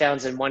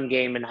 touchdowns in one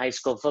game in high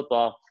school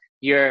football,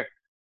 you're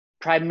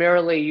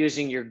primarily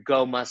using your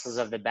go muscles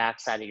of the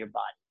backside of your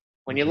body.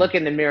 When you Mm-hmm. look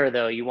in the mirror,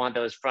 though, you want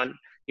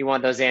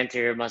those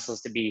anterior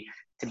muscles to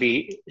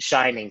be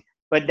shining.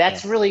 But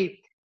that's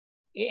really,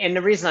 and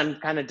the reason I'm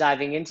kind of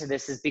diving into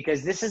this is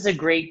because this is a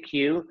great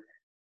cue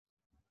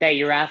that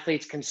your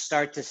athletes can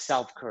start to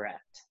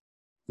self-correct.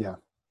 Yeah.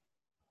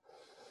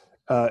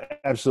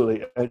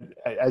 Absolutely.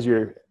 As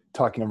you're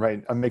talking,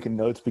 I'm making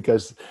notes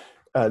because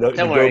the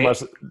go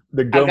muscle,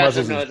 the I've go got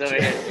some muscles, notes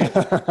over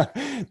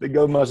here too. the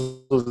go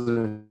muscles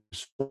and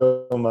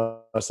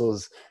show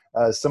muscles.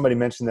 Somebody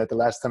mentioned that the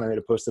last time I made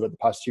a post about the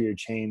posterior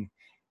chain,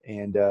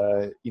 and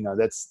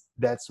that's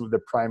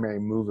the primary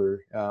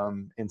mover.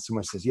 And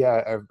someone says,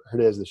 "Yeah, I've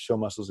heard it as the show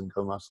muscles and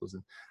go muscles,"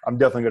 and I'm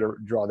definitely going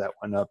to draw that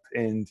one up,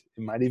 and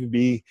it might even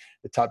be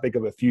the topic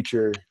of a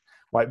future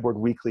Whiteboard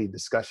Weekly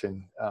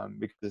discussion,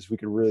 because we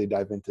could really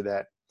dive into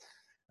that.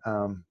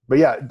 But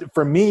yeah,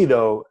 for me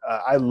though,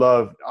 I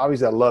love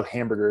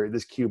hamburger,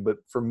 this cube, but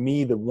for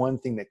me, the one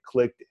thing that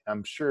clicked,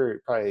 I'm sure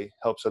it probably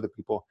helps other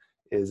people,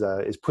 is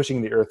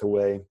pushing the earth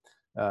away,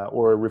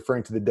 or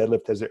referring to the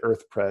deadlift as the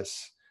earth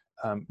press.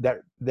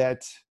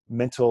 That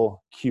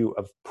mental cue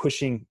of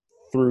pushing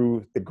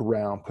through the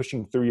ground,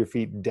 pushing through your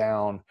feet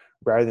down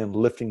rather than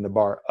lifting the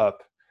bar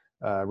up,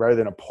 rather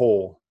than a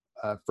pole.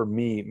 For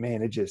me,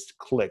 man, it just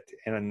clicked.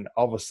 And then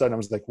all of a sudden I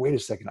was like, wait a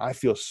second, I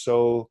feel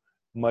so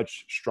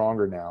much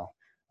stronger now.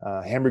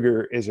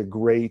 Hamburger is a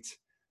great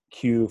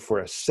cue for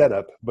a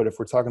setup, but if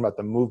we're talking about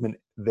the movement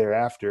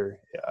thereafter,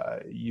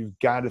 you've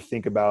got to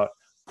think about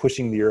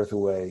pushing the earth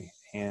away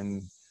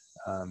and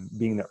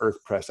being the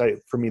earth press.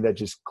 For me, that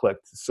just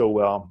clicked so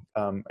well.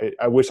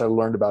 I wish I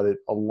learned about it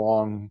a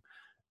long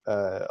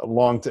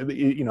time.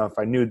 If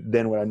I knew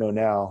then what I know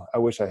now, I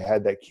wish I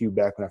had that cue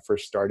back when I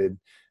first started.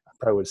 I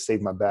probably would have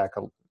saved my back,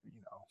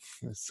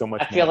 so much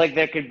more. I feel like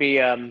there could be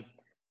a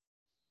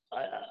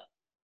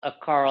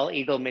Carl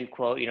Eagleman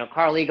quote.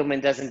 Carl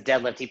Eagleman doesn't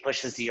deadlift; he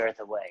pushes the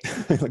earth away,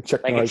 like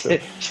Chuck Norris.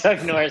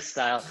 Chuck Norris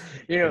style.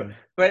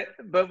 But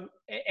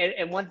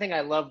one thing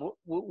I love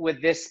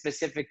with this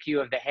specific cue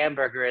of the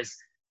hamburger is,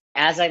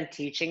 as I'm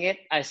teaching it,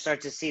 I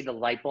start to see the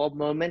light bulb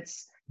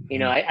moments.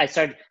 Mm-hmm. I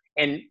start,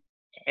 and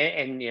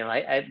and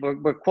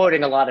we're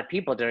quoting a lot of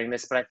people during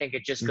this, but I think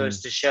it just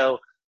goes to show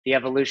the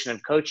evolution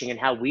of coaching and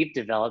how we've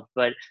developed.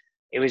 But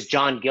it was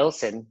John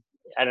Gilson.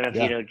 I don't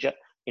know if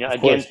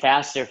again,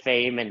 Faster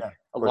fame and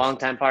a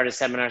longtime part of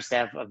seminar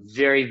staff, a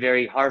very,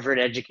 very Harvard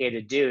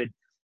educated dude.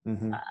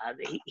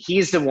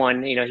 He's the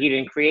one, he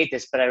didn't create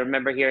this, but I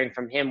remember hearing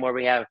from him where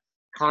we have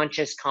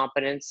conscious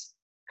competence,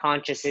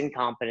 conscious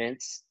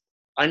incompetence,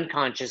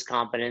 unconscious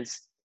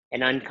competence,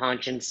 and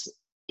unconscious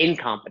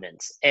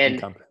incompetence.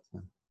 And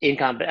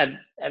incompetence.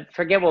 I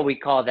forget what we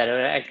call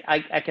that.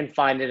 I can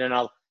find it, and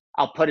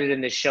I'll put it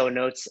in the show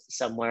notes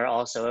somewhere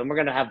also. And we're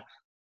going to have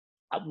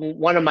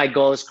one of my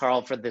goals,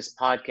 Carl, for this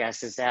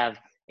podcast is to have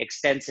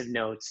extensive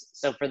notes.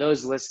 So for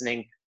those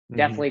listening,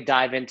 definitely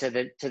dive into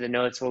the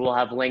notes where we'll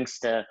have links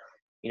to,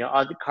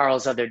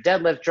 Carl's other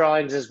deadlift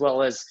drawings, as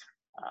well as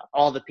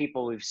all the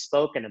people we've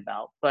spoken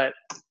about. But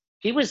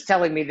he was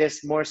telling me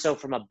this more so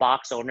from a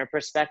box owner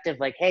perspective,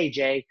 like, hey,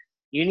 Jay,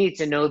 you need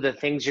to know the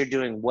things you're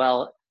doing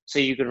well so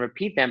you can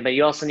repeat them, but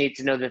you also need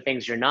to know the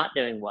things you're not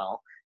doing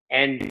well.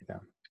 And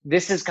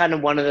this is kind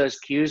of one of those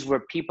cues where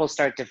people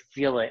start to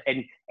feel it.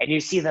 And you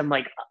see them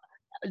like,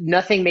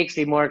 nothing makes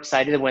me more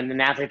excited than when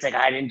an athlete's like,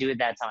 I didn't do it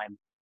that time.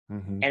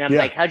 And I'm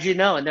like, how'd you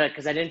know? And they're like,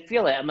 because I didn't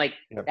feel it. I'm like,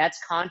 that's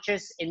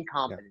conscious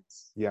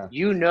incompetence.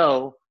 You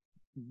know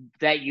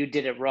that you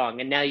did it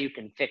wrong, and now you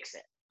can fix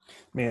it.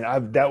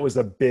 Man, that was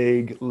a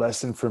big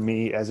lesson for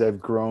me as I've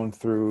grown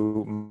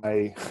through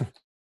my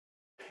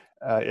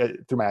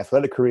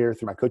athletic career,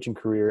 through my coaching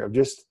career, of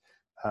just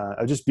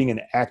being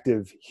an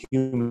active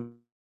human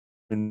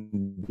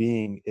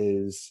being.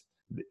 Is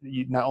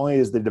not only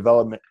is the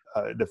development,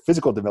 the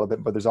physical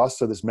development, but there's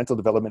also this mental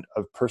development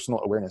of personal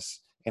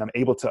awareness. And I'm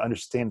able to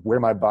understand where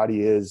my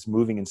body is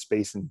moving in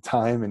space and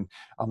time. And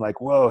I'm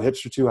like, whoa,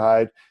 hips are too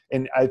high.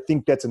 And I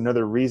think that's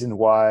another reason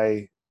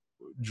why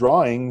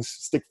drawings,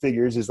 stick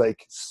figures, is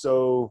like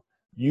so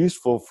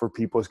useful for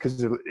people, is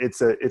because it's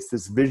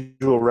this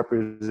visual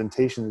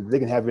representation that they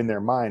can have in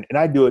their mind. And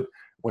I do it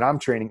when I'm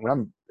training, when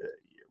I'm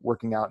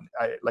working out.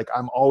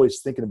 I'm always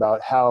thinking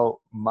about how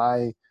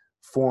my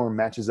form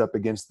matches up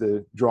against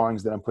the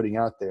drawings that I'm putting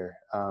out there.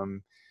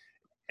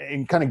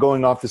 And kind of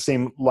going off the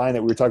same line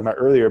that we were talking about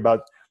earlier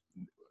about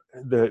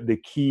the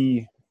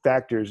key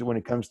factors when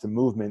it comes to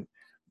movement,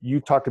 you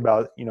talked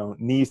about,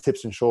 knees,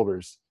 hips, and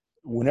shoulders.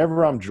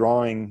 Whenever I'm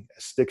drawing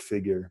a stick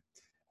figure,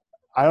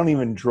 I don't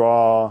even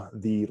draw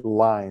the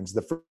lines.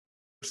 The first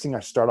thing I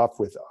start off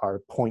with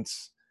are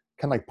points,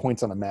 kind of like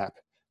points on a map.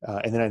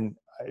 And then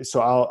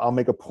I'll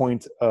make a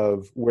point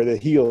of where the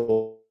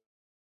heel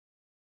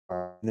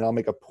are, and then I'll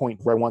make a point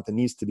where I want the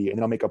knees to be, and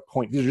then I'll make a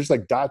point. These are just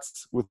like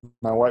dots with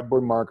my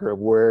whiteboard marker of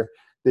where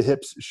the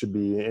hips should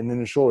be, and then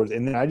the shoulders,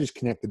 and then I just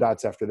connect the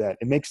dots after that.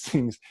 It makes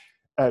things.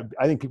 I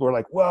think people are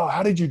like, "Well,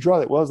 how did you draw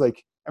that?" Well, it's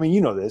like, I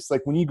mean, this.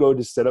 Like when you go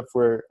to set up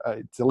for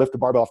to lift the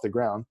barbell off the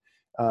ground,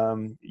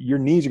 your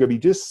knees are going to be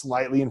just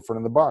slightly in front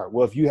of the bar.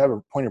 Well, if you have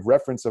a point of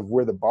reference of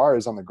where the bar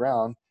is on the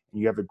ground,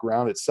 and you have the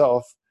ground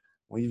itself,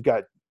 well, you've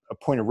got a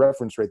point of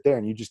reference right there,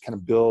 and you just kind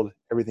of build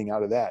everything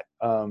out of that.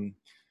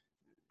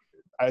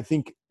 I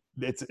think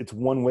it's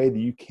one way that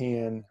you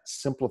can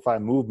simplify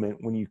movement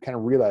when you kind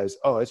of realize,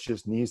 oh, it's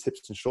just knees,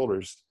 hips, and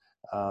shoulders.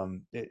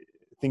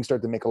 Things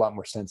start to make a lot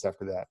more sense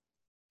after that.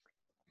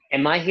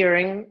 Am I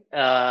hearing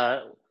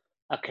a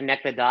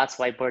Connect the Dots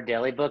Whiteboard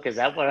Daily book? Is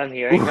that what I'm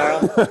hearing,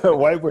 Carl?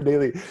 Whiteboard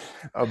Daily,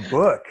 a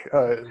book,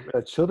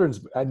 a children's.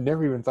 I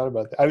never even thought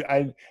about that.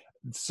 I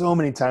so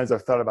many times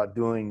I've thought about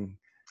doing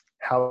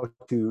how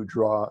to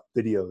draw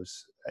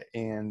videos,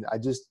 and I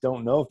just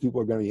don't know if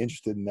people are going to be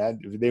interested in that.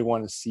 If they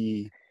want to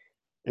see,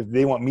 if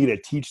they want me to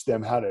teach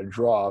them how to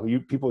draw,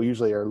 people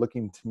usually are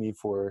looking to me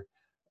for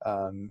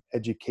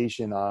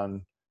education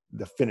on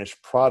the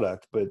finished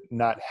product, but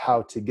not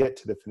how to get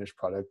to the finished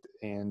product.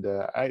 And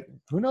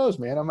who knows,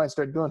 man, I might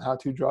start doing how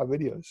to draw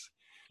videos.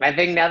 I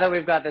think now that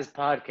we've got this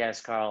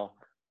podcast, Carl,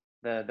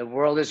 the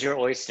world is your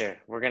oyster.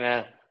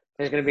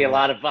 There's gonna be a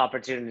lot of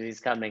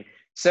opportunities coming.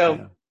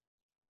 So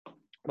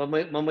when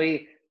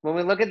we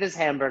look at this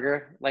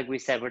hamburger, like we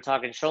said, we're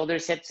talking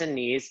shoulders, hips, and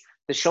knees.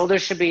 The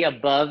shoulders should be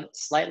above,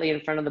 slightly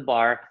in front of the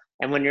bar.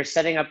 And when you're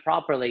setting up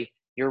properly,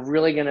 you're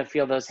really going to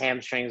feel those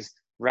hamstrings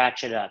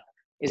ratchet up.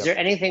 Is there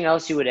anything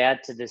else you would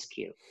add to this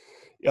cue?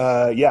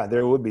 Yeah,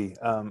 there would be.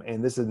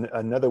 And this is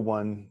another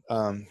one,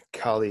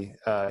 Kali.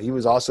 He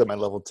was also at my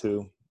level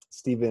 2,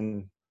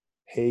 Stephen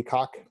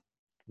Haycock.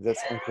 Does that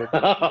sound correct?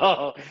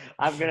 Oh,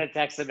 I'm going to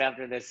text him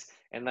after this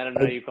and let him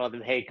know you called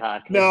him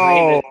Haycock.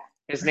 No.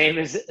 His name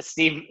is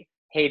Steve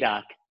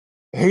Haydock.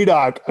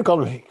 Haydock. I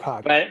called him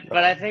Haycock.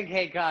 But I think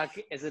Haycock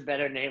is a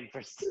better name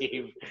for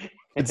Steve.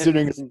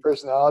 Considering his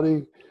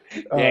personality.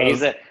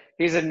 Yeah,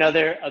 he's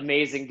another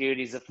amazing dude.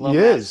 He's a flow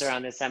master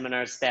on the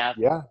seminar staff.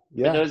 Yeah.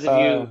 For those of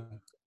you,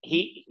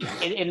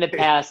 in the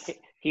past,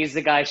 he's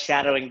the guy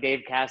shadowing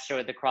Dave Castro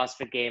at the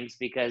CrossFit Games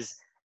because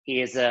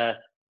he is a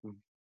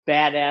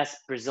badass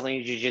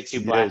Brazilian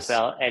Jiu-Jitsu black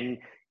belt, and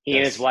he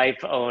and his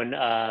wife own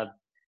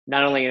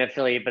not only an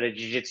affiliate, but a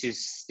jiu-jitsu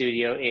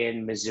studio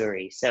in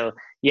Missouri. So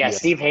yeah, Yeah.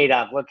 Steve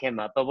Haydock, look him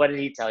up. But what did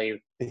he tell you?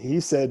 He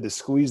said to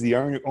squeeze the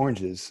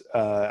oranges.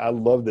 I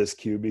love this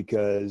cue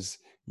because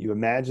you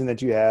imagine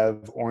that you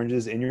have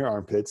oranges in your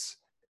armpits,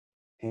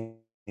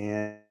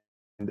 and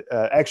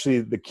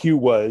actually the cue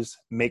was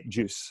make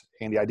juice.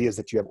 And the idea is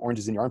that you have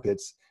oranges in your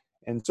armpits.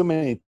 And so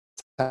many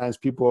times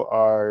people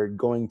are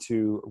going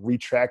to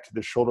retract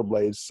the shoulder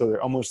blades, so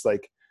they're almost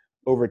like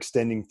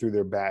overextending through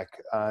their back.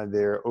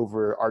 They're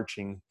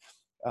overarching,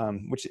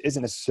 which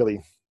isn't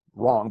necessarily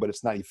wrong, but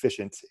it's not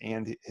efficient.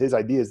 And his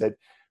idea is that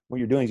what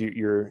you're doing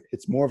is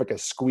it's more of like a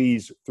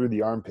squeeze through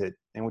the armpit.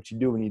 And what you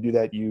do when you do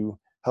that, you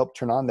help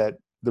turn on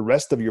the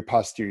rest of your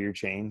posterior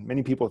chain.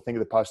 Many people think of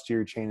the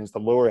posterior chain as the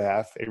lower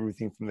half,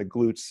 everything from the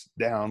glutes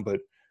down, but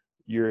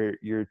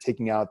you're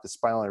taking out the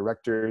spinal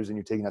erectors and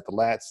you're taking out the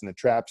lats and the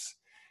traps.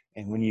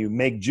 And when you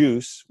make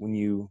juice, when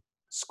you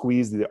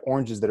squeeze the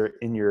oranges that are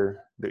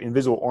the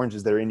invisible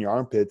oranges that are in your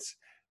armpits,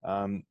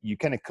 you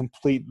kind of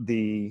complete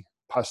the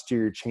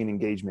posterior chain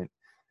engagement.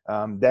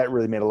 That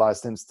really made a lot of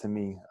sense to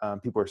me.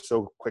 People are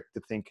so quick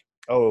to think,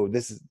 oh,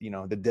 this is,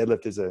 the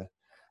deadlift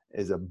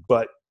is a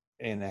butt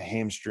and a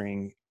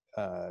hamstring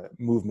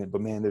movement,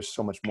 but man, there's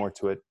so much more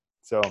to it.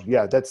 So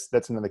yeah,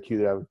 that's another cue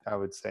that I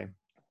would say.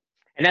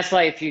 And that's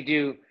why if you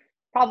do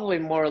probably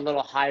more a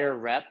little higher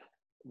rep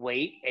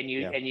weight and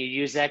you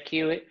use that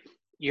cue,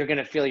 you're going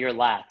to feel your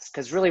lats,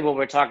 because really what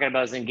we're talking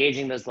about is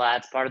engaging those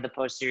lats, part of the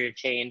posterior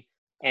chain.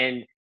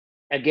 And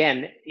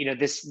again,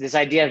 this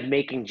idea of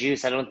making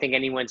juice, I don't think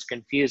anyone's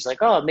confused, like,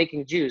 oh,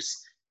 making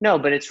juice. No,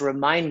 but it's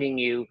reminding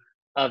you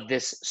of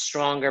this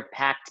stronger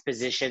packed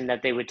position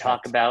that they would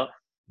talk about,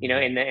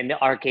 in the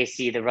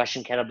RKC, the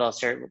Russian kettlebell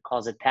cert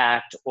calls it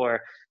packed,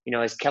 or,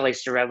 as Kelly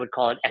Starrett would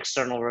call it,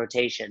 external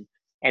rotation.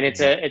 And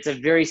it's a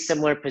very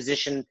similar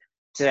position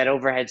to that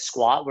overhead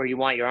squat where you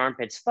want your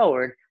armpits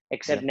forward,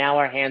 except now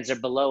our hands are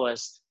below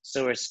us.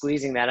 So we're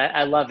squeezing that.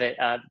 I love it.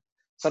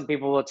 Some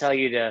people will tell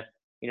you to,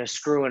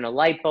 screw in a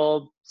light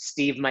bulb.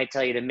 Steve might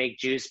tell you to make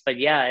juice. But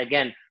yeah,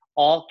 again,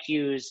 all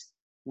cues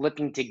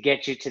looking to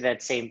get you to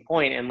that same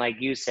point. And like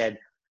you said,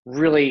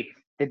 really,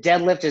 the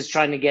deadlift is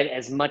trying to get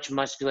as much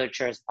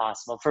musculature as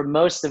possible. For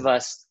most of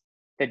us,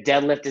 the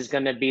deadlift is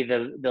going to be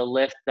the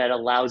lift that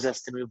allows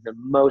us to move the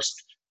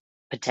most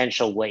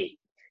potential weight.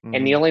 Mm-hmm.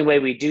 And the only way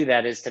we do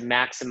that is to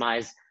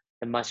maximize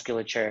the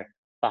musculature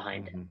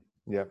behind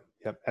it.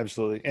 Yep,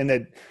 absolutely. And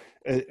that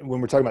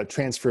when we're talking about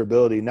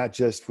transferability, not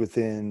just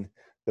within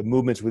the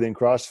movements within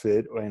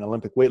CrossFit or in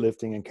Olympic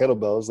weightlifting and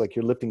kettlebells, like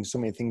you're lifting so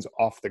many things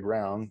off the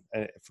ground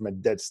from a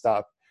dead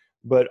stop,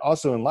 but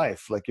also in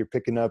life, like you're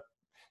picking up,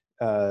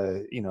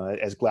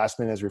 as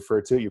Glassman has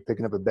referred to it, you're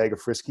picking up a bag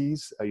of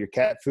Friskies, your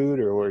cat food,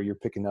 or you're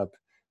picking up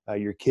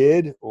your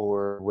kid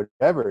or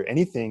whatever,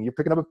 anything, you're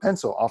picking up a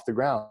pencil off the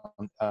ground.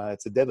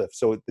 It's a deadlift.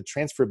 So the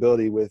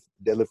transferability with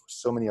deadlift,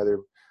 so many other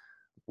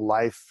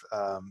life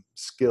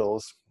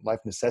skills, life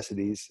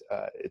necessities,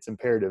 it's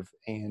imperative.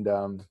 And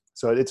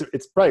so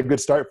it's probably a good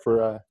start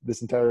for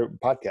this entire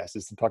podcast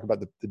is to talk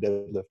about the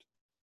deadlift.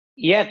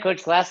 Yeah,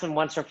 Coach Glassman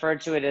once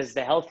referred to it as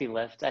the healthy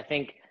lift. I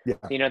think,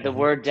 the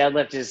word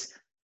deadlift is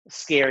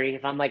scary.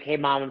 If I'm like, hey,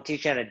 Mom, I'm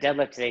teaching you how to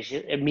deadlift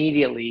today,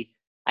 immediately,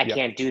 I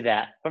can't do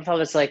that. But if I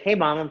was like, hey,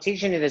 Mom, I'm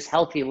teaching you this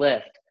healthy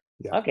lift.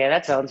 Yeah. Okay,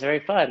 that sounds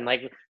very fun.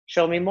 Like,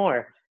 show me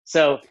more.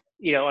 So,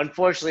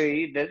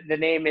 unfortunately, the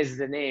name is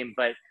the name.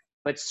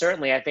 But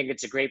certainly, I think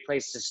it's a great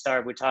place to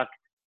start. We talk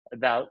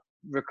about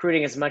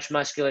recruiting as much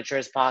musculature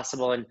as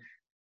possible. And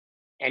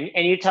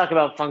you talk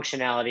about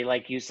functionality,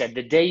 like you said.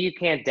 The day you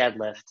can't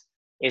deadlift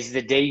is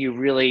the day you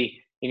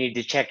need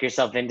to check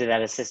yourself into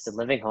that assisted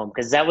living home,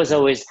 because that was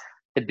always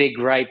the big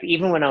gripe.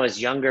 Even when I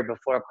was younger,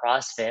 before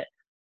CrossFit,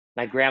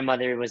 my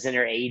grandmother was in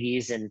her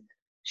 80s, and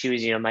she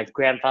was, my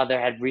grandfather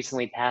had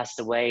recently passed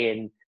away,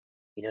 and,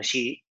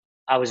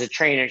 I was a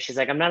trainer. She's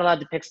like, I'm not allowed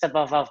to pick stuff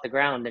off the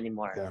ground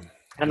anymore. Yeah. And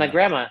I'm like,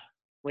 Grandma,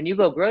 when you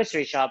go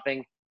grocery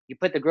shopping, you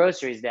put the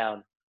groceries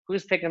down.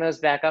 Who's picking those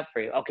back up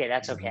for you? Okay,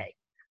 that's okay.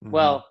 Mm-hmm.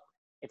 Well,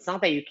 it's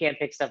not that you can't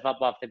pick stuff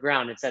up off the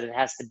ground. It's that it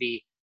has to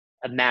be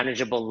a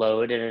manageable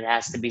load, and it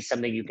has to be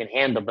something you can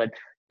handle. But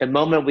the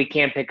moment we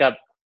can't pick up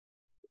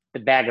the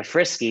bag of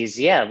Friskies,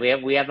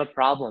 we have a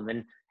problem.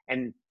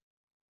 And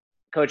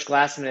Coach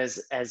Glassman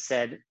has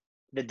said,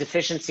 the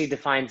deficiency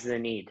defines the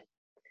need.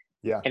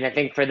 Yeah. And I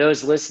think for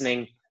those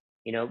listening,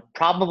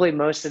 probably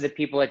most of the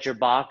people at your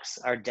box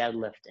are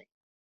deadlifting.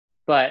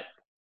 But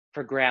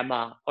for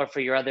grandma or for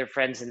your other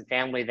friends and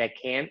family that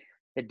can't,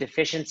 the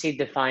deficiency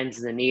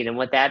defines the need. And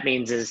what that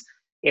means is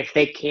if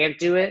they can't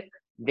do it,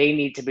 they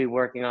need to be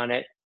working on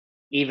it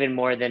even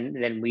more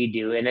than we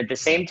do. And at the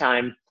same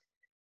time,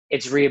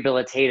 it's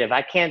rehabilitative.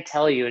 I can't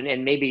tell you,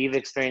 and maybe you've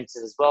experienced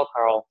it as well,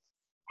 Carl,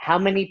 how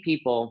many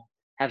people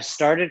have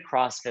started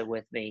CrossFit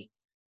with me,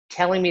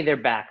 telling me their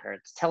back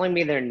hurts, telling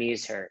me their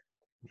knees hurt.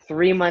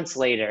 3 months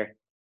later,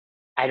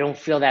 I don't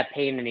feel that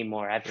pain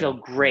anymore. I feel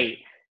great.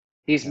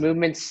 These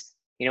movements,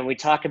 we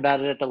talk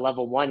about it at the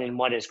level 1 and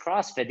what is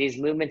CrossFit. These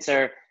movements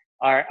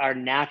are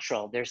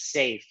natural. They're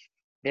safe.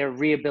 they're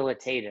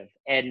rehabilitative.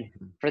 And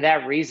Mm-hmm. for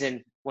that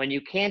reason, when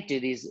you can't do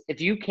these, if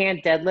you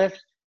can't deadlift,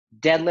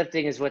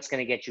 deadlifting is what's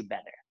going to get you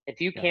better. If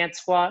you Yeah. can't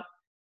squat,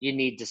 you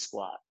need to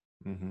squat.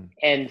 Mm-hmm.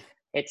 And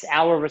it's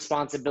our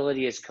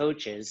responsibility as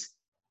coaches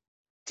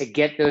to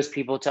get those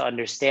people to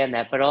understand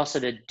that, but also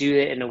to do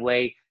it in a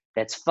way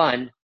that's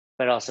fun,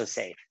 but also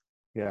safe.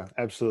 Yeah,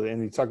 absolutely.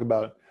 And you talk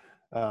about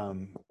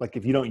like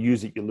if you don't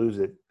use it, you lose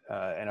it.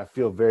 And I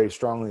feel very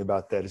strongly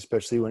about that,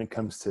 especially when it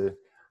comes to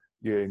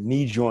your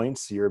knee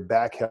joints, your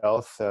back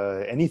health,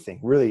 anything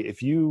really.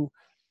 If you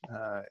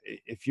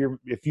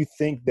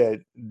think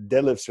that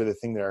deadlifts are the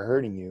thing that are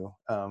hurting you,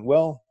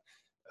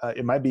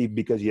 it might be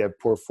because you have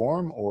poor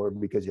form or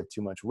because you have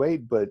too much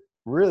weight, but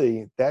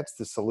really that's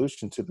the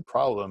solution to the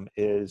problem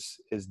is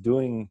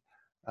doing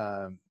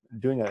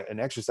an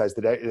exercise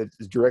that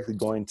is directly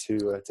going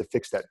to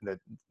fix that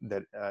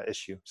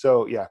issue.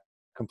 So yeah,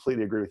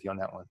 completely agree with you on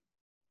that one.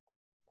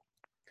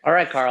 All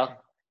right, Carl.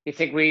 You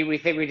think we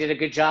think we did a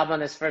good job on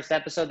this first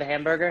episode, the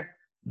hamburger?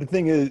 The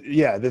thing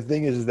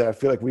is that I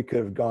feel like we could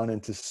have gone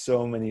into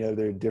so many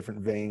other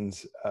different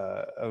veins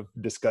of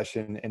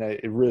discussion, and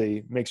it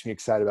really makes me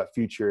excited about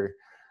future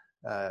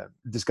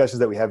discussions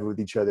that we have with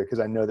each other, because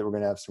I know that we're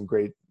going to have some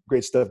great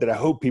stuff that I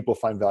hope people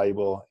find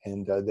valuable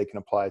and they can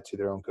apply to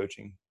their own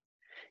coaching.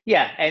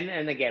 Yeah,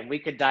 and again, we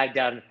could dive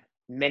down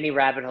many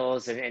rabbit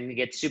holes and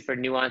get super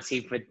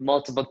nuanced with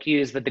multiple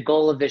cues, but the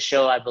goal of this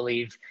show, I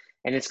believe,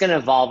 and it's going to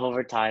evolve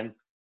over time,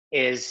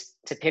 is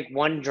to pick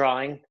one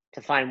drawing,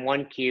 to find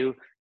one cue,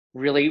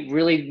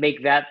 really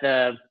make that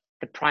the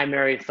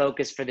primary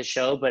focus for the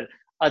show, but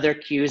other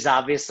cues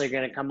obviously are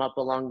going to come up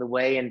along the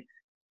way. And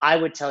I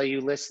would tell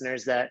you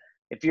listeners that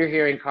if you're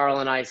hearing Carl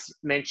and I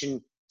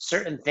mention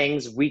certain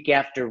things week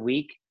after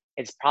week,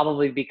 it's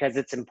probably because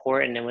it's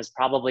important and was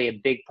probably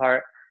a big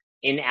part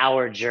in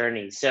our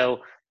journey. So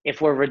if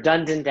we're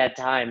redundant at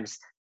times,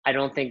 I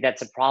don't think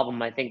that's a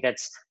problem. I think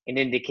that's an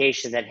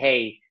indication that,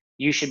 hey,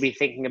 you should be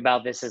thinking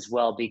about this as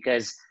well,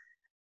 because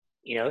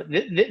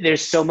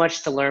there's so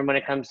much to learn when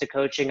it comes to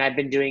coaching. I've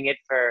been doing it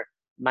for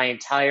my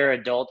entire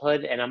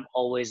adulthood, and I'm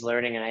always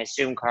learning. And I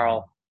assume,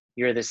 Carl,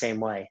 you're the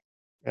same way.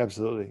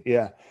 Absolutely.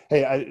 Yeah.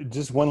 Hey,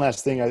 just one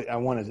last thing I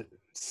want to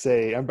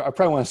say. I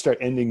probably want to start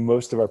ending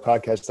most of our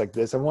podcasts like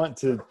this. I want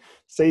to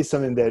say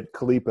something that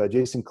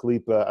Jason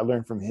Khalipa, I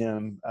learned from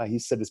him. He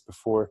said this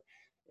before,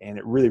 and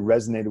it really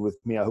resonated with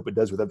me. I hope it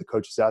does with other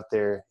coaches out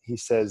there. He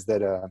says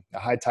that a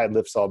high tide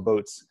lifts all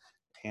boats,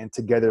 and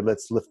together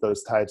let's lift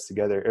those tides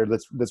together, or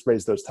let's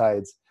raise those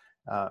tides.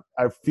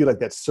 I feel like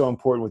that's so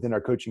important within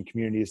our coaching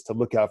community, is to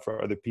look out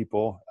for other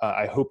people.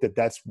 I hope that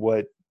that's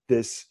what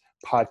this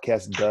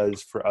podcast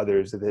does for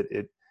others, that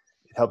it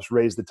helps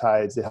raise the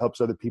tides. It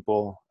helps other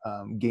people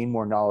gain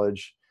more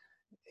knowledge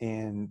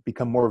and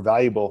become more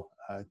valuable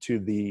to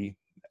the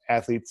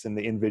athletes and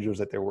the individuals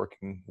that they're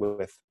working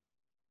with.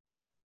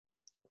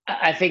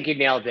 I think you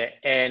nailed it.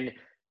 And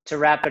to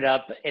wrap it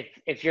up,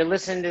 if you're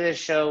listening to this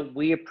show,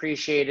 we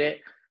appreciate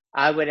it.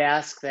 I would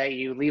ask that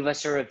you leave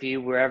us a review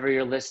wherever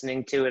you're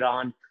listening to it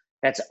on.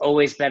 That's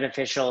always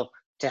beneficial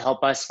to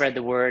help us spread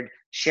the word.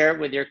 Share it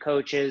with your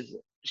coaches,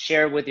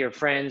 share it with your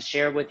friends,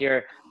 share it with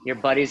your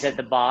buddies at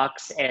the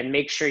box, and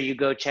make sure you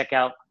go check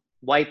out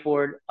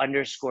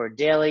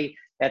whiteboard_daily.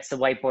 That's the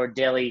Whiteboard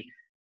Daily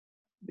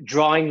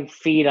drawing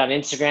feed on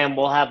Instagram.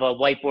 We'll have a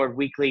Whiteboard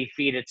Weekly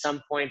feed at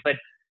some point, but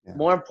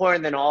more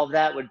important than all of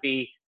that would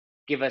be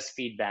give us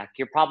feedback.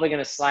 You're probably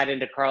going to slide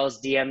into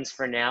Carl's DMs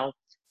for now,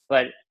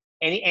 but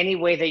any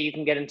way that you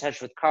can get in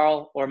touch with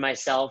Carl or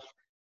myself,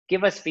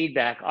 give us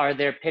feedback. Are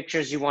there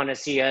pictures you want to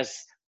see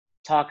us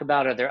talk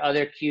about? Are there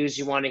other cues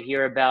you want to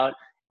hear about?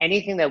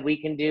 Anything that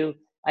we can do?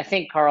 I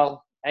think,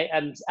 Carl,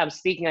 I'm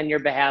speaking on your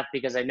behalf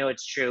because I know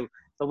it's true,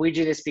 but we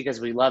do this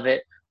because we love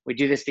it. We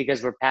do this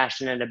because we're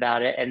passionate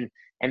about it.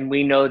 And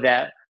we know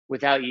that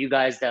without you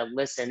guys that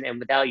listen and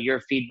without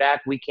your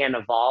feedback, we can't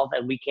evolve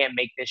and we can't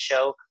make this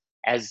show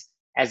as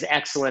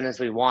excellent as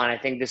we want. I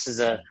think this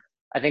is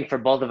I think for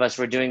both of us,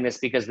 we're doing this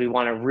because we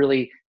want to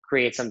really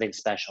create something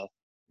special.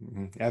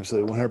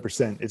 Absolutely.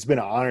 100%. It's been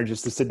an honor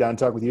just to sit down and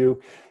talk with you.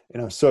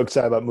 And I'm so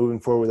excited about moving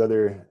forward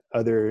with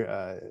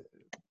other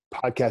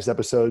podcast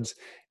episodes.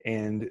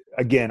 And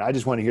again, I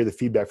just want to hear the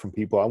feedback from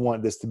people. I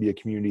want this to be a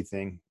community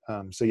thing.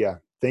 So yeah,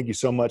 thank you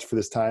so much for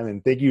this time.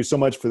 And thank you so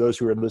much for those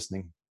who are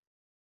listening.